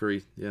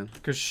 Valkyrie. Yeah.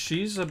 Because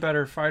she's a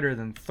better fighter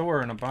than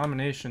Thor, and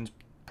Abomination's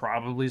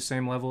probably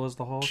same level as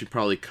the Hulk. She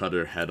probably cut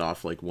her head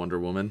off like Wonder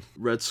Woman.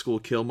 Red Skull,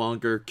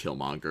 Killmonger.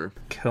 Killmonger.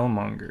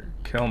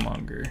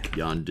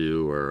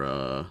 Yondu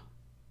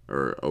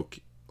or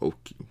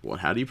what?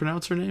 How do you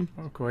pronounce her name?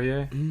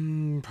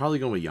 Okoye. Probably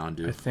going with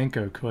Yondu. I think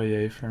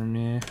Okoye for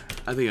me.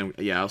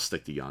 I'll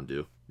stick to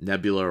Yondu.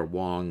 Nebula or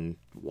Wong.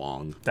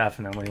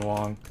 Definitely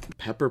Wong.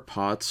 Pepper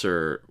Potts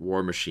or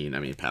War Machine? I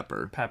mean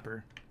Pepper.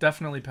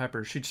 Definitely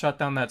Pepper. She'd shut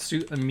down that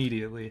suit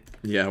immediately.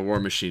 Yeah, War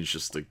Machine's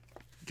just a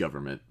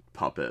government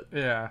puppet.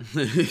 Yeah.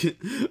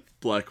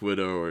 Black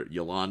Widow or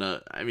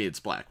Yelena? I mean, it's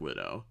Black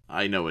Widow.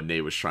 I know what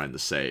Nate was trying to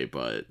say,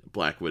 but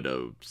Black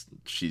Widow,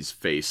 she's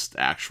faced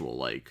actual,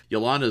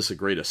 Yelena's a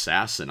great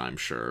assassin, I'm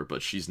sure,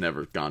 but she's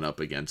never gone up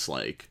against,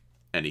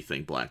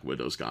 anything Black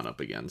Widow's gone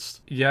up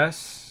against.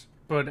 Yes,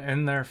 but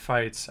in their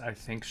fights, I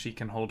think she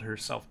can hold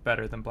herself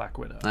better than Black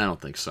Widow. I don't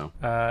think so.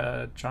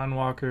 John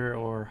Walker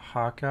or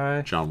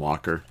Hawkeye? John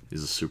Walker.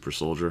 He's a super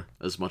soldier.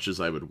 As much as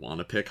I would want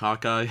to pick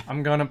Hawkeye.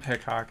 I'm gonna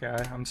pick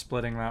Hawkeye. I'm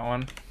splitting that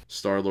one.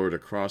 Star-Lord or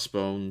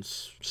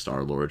Crossbones?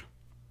 Star-Lord.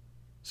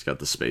 He's got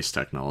the space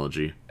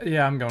technology.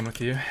 Yeah, I'm going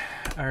with you.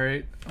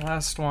 Alright,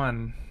 last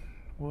one.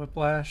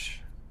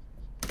 Whiplash?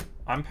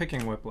 I'm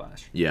picking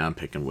Whiplash. Yeah, I'm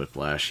picking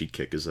Whiplash. He'd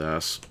kick his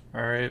ass.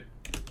 Alright.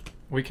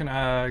 We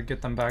can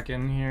get them back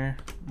in here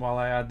while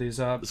I add these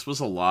up. This was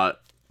a lot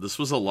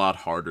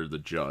harder to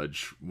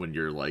judge when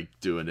you're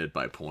doing it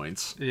by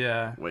points.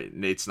 Yeah. Wait,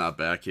 Nate's not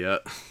back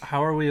yet.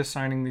 How are we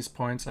assigning these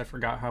points? I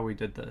forgot how we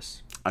did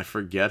this. I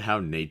forget how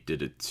Nate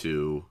did it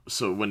too.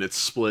 So when it's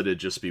split, it'd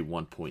just be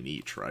 1 point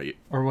each, right?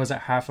 Or was it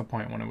half a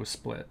point when it was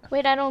split?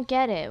 Wait, I don't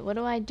get it. What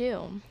do I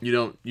do? You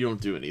don't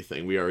do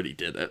anything. We already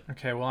did it.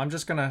 Okay, well, I'm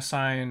just gonna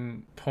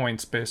assign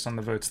points based on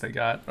the votes they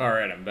got.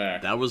 Alright, I'm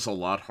back. That was a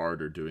lot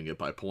harder doing it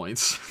by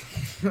points.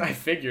 I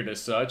figured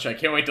as such. I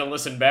can't wait to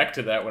listen back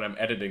to that when I'm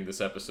editing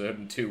this episode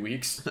in 2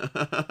 weeks.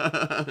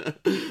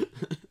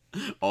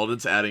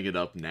 Alden's adding it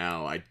up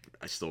now. I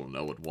still don't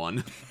know what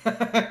won.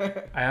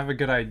 I have a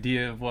good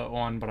idea of what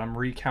won, but I'm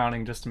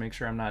recounting just to make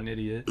sure I'm not an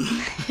idiot.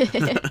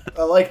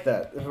 I like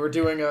that. If we're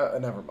doing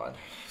never mind.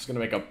 I was gonna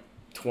make a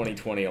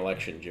 2020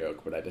 election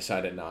joke, but I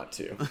decided not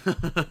to.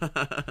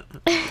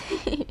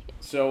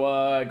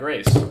 So,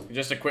 Grace,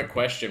 just a quick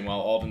question while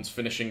Alden's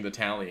finishing the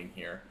tallying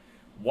here.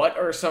 What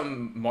are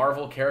some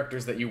Marvel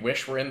characters that you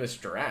wish were in this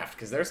draft?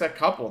 Because there's a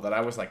couple that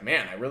I was like,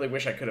 man, I really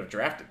wish I could have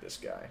drafted this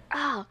guy.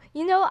 Oh,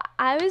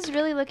 I was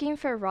really looking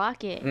for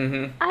Rocket.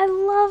 Mm-hmm. I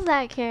love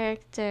that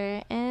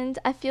character, and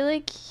I feel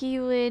like he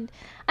would.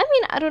 I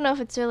mean, I don't know if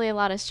it's really a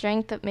lot of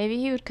strength, but maybe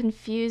he would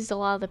confuse a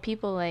lot of the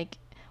people. Like,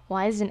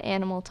 why is an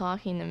animal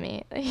talking to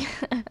me?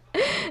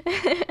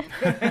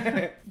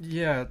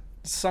 Yeah,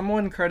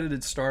 someone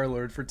credited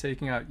Star-Lord for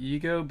taking out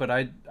Ego, but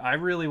I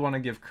really want to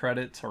give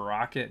credit to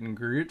Rocket and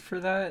Groot for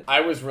that.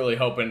 I was really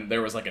hoping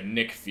there was like a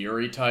Nick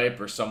Fury type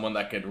or someone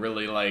that could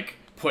really like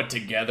put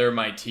together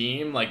my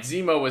team. Like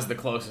Zemo was the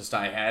closest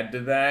I had to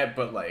that,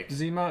 but like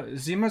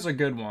Zemo's a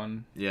good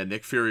one. Yeah,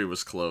 Nick Fury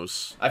was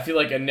close. I feel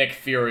like a Nick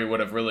Fury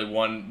would have really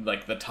won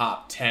like the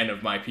top 10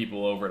 of my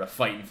people over to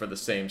fighting for the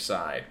same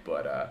side,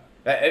 but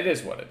it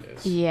is what it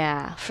is.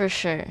 Yeah, for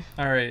sure.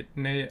 All right,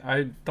 Nate,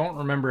 I don't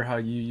remember how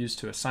you used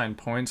to assign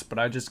points, but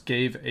I just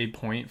gave a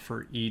point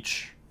for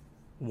each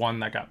one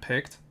that got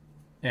picked,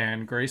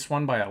 and Grace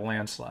won by a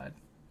landslide.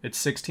 It's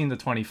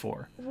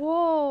 16-24.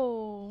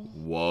 Whoa.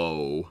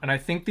 Whoa. And I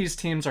think these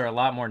teams are a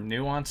lot more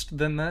nuanced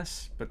than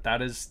this, but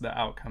that is the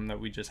outcome that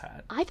we just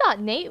had. I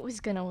thought Nate was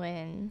gonna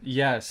win.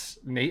 Yes,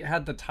 Nate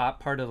had the top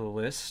part of the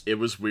list. It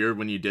was weird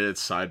when you did it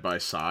side by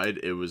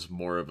side. It was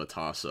more of a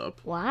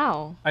toss-up.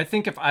 Wow. I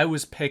think if I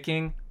was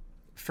picking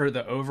for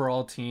the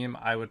overall team,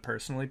 I would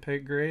personally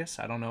pick Grace.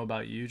 I don't know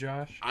about you,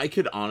 Josh. I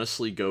could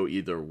honestly go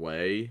either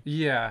way.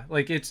 Yeah,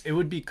 like it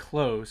would be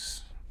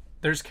close.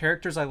 There's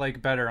characters I like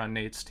better on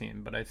Nate's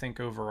team, but I think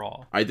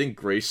overall. I think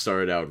Grace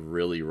started out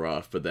really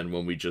rough, but then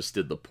when we just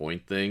did the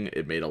point thing,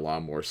 it made a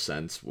lot more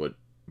sense what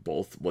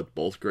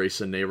both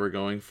Grace and Nate were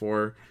going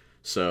for.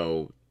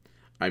 So,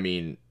 I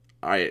mean,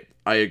 I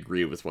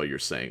agree with what you're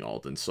saying,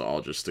 Alden, so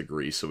I'll just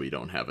agree so we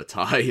don't have a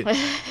tie.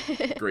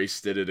 Grace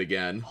did it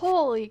again.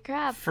 Holy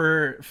crap.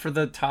 For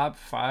the top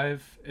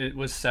 5, it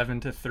was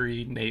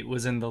 7-3. Nate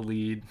was in the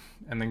lead,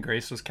 and then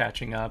Grace was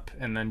catching up,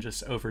 and then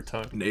just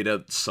overtook. Nate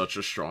had such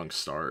a strong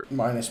start.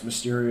 Minus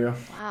Mysterio.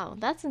 Wow,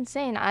 that's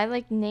insane.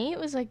 Nate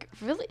was like,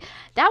 really,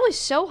 that was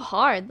so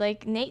hard.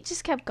 Like, Nate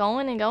just kept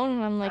going and going,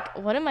 and I'm like,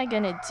 what am I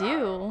gonna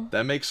do?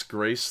 That makes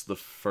Grace the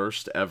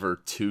first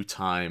ever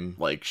two-time,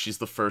 like, she's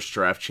the first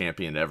draft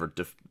champion to ever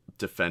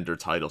defend her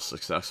title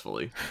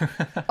successfully.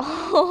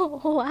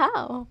 Oh,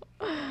 wow.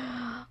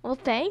 Well,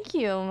 thank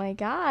you. Oh my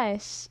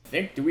gosh.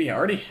 Do we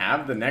already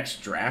have the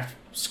next draft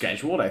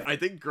scheduled? I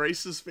think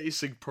Grace is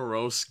facing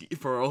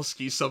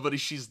Perolski, somebody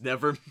she's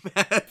never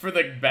met. For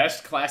the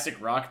best classic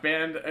rock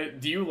band.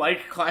 Do you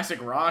like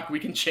classic rock? We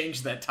can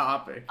change that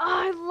topic.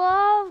 I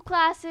love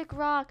classic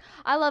rock.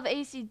 I love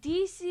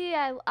AC/DC.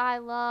 I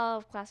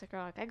love classic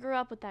rock. I grew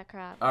up with that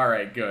crap. All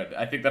right, good.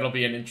 I think that'll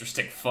be an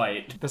interesting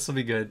fight. This will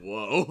be good.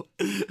 Whoa.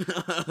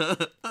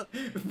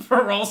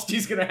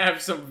 Perolski's gonna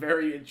have some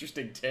very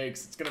interesting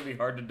takes. It's gonna be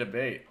hard to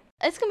debate.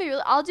 It's gonna be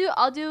really. I'll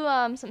do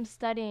some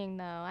studying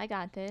though. I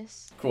got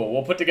this. Cool.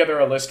 We'll put together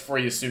a list for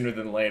you sooner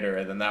than later,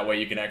 and then that way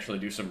you can actually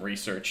do some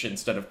research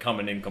instead of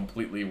coming in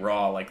completely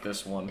raw like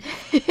this one.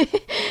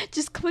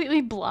 Just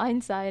completely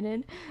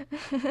blindsided.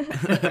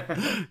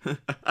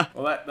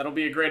 Well, that'll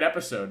be a great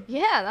episode.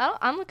 Yeah,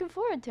 I'm looking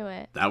forward to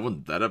it.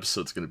 That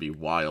episode's gonna be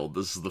wild.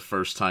 This is the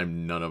first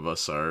time none of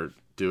us are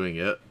doing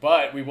it.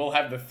 But we will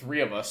have the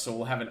 3 of us, so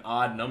we'll have an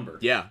odd number.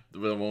 Yeah,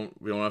 we don't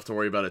have to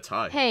worry about a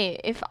tie. Hey,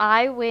 if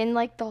I win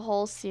like the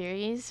whole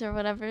series or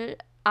whatever,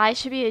 I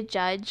should be a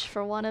judge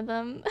for one of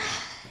them.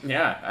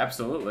 Yeah,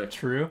 absolutely.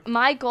 True.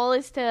 My goal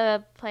is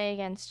to play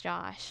against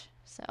Josh.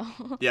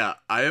 So. Yeah,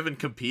 I haven't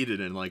competed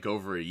in like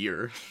over a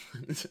year.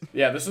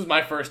 Yeah, this is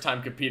my first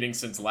time competing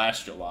since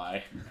last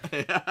July.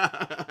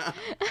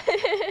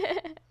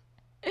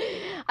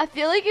 I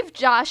feel like if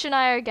Josh and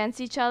I are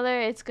against each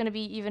other, it's gonna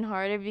be even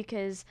harder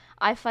because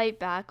I fight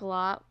back a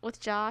lot with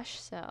Josh.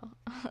 So.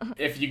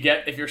 If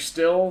you're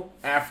still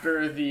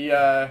after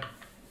the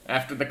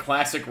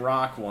classic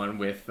rock one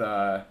with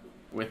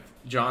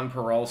John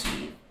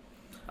Perolski,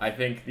 I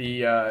think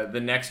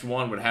the next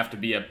one would have to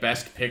be a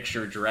best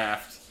picture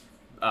draft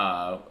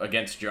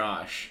against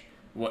Josh,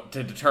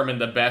 to determine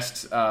the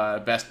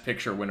best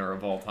picture winner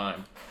of all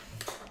time.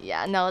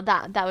 Yeah, no,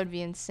 that would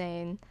be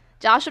insane.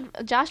 Josh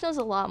knows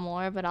a lot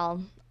more, but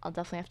I'll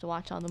definitely have to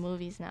watch all the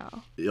movies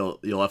now. You'll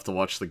have to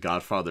watch The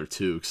Godfather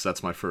 2, because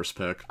that's my first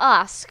pick.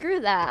 Ah, screw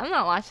that. I'm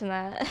not watching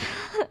that.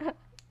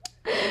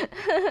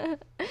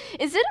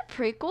 Is it a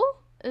prequel?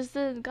 Is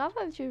the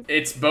Godfather 2?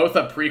 It's both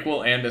a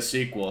prequel and a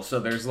sequel, so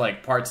there's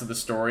like parts of the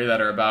story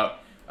that are about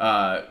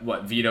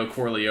Vito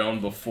Corleone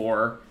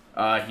before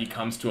he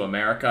comes to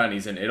America and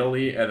he's in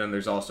Italy, and then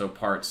there's also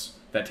parts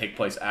that take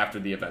place after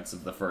the events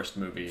of the first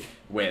movie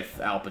with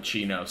Al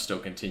Pacino still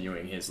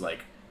continuing his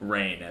like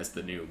reign as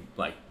the new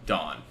like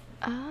Don.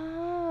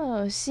 Oh,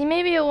 Oh, see,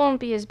 maybe it won't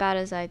be as bad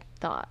as I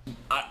thought.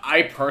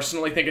 I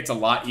personally think it's a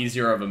lot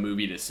easier of a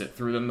movie to sit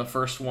through than the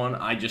first one.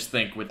 I just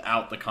think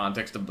without the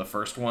context of the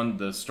first one,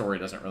 the story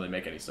doesn't really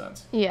make any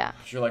sense. Yeah.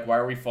 You're like, why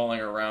are we following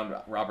around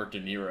Robert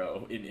De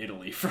Niro in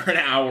Italy for an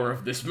hour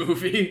of this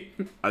movie?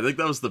 I think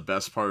that was the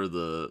best part of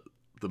the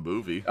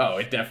movie. Oh,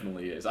 it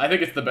definitely is. I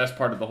think it's the best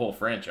part of the whole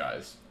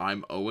franchise.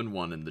 I'm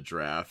 0-1 in the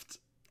draft.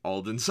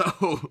 Alden's now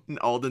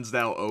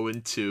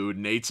 0-2.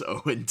 Nate's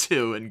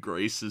 0-2, and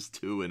Grace is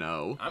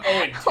 2-0. I'm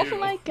 0-2. Oh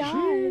my gosh.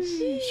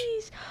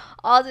 Jeez.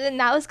 Alden,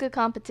 that was good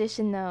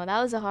competition though. That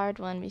was a hard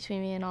one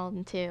between me and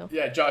Alden too.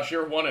 Yeah, Josh,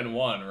 you're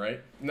 1-1, right?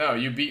 No,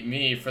 you beat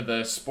me for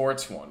the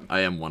sports one.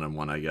 I am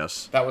 1-1, I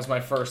guess. That was my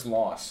first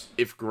loss.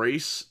 If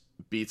Grace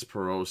beats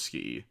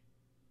Peroski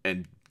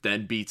and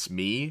then beats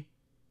me,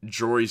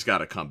 Jory's got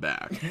to come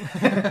back.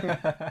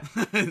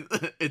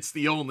 It's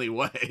the only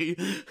way.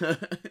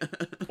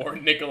 Or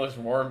Nicholas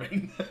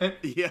Warman.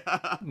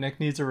 Yeah.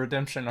 Nick needs a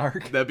redemption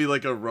arc. That'd be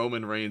like a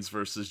Roman Reigns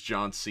versus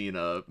John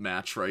Cena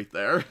match right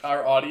there.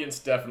 Our audience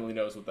definitely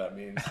knows what that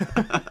means.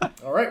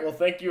 All right, well,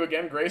 thank you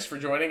again, Grace, for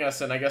joining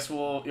us, and I guess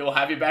you'll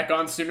have you back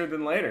on sooner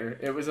than later.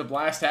 It was a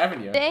blast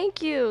having you.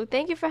 Thank you.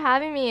 Thank you for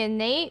having me. And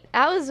Nate,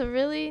 that was a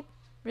really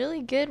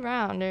good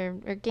round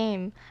or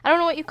game. I don't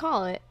know what you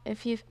call it.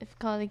 If you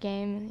call it a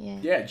game, yeah.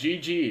 Yeah,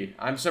 GG.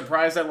 I'm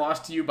surprised I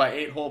lost to you by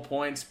 8 whole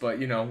points, but,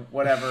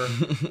 whatever.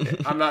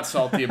 I'm not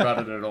salty about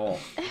it at all.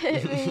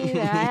 Me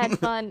neither. I had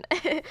fun.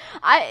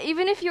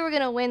 Even if you were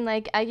gonna win,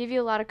 I give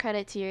you a lot of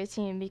credit to your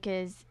team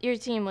because your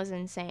team was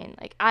insane.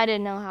 I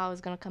didn't know how I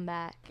was gonna come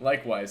back.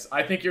 Likewise.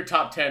 I think your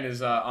top 10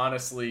 is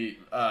honestly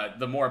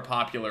the more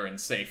popular and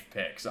safe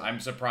pick, so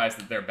I'm surprised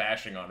that they're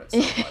bashing on it so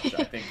much.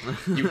 I think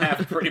you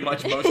have pretty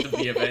much most of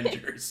the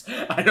Avengers.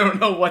 I don't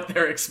know what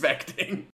they're expecting.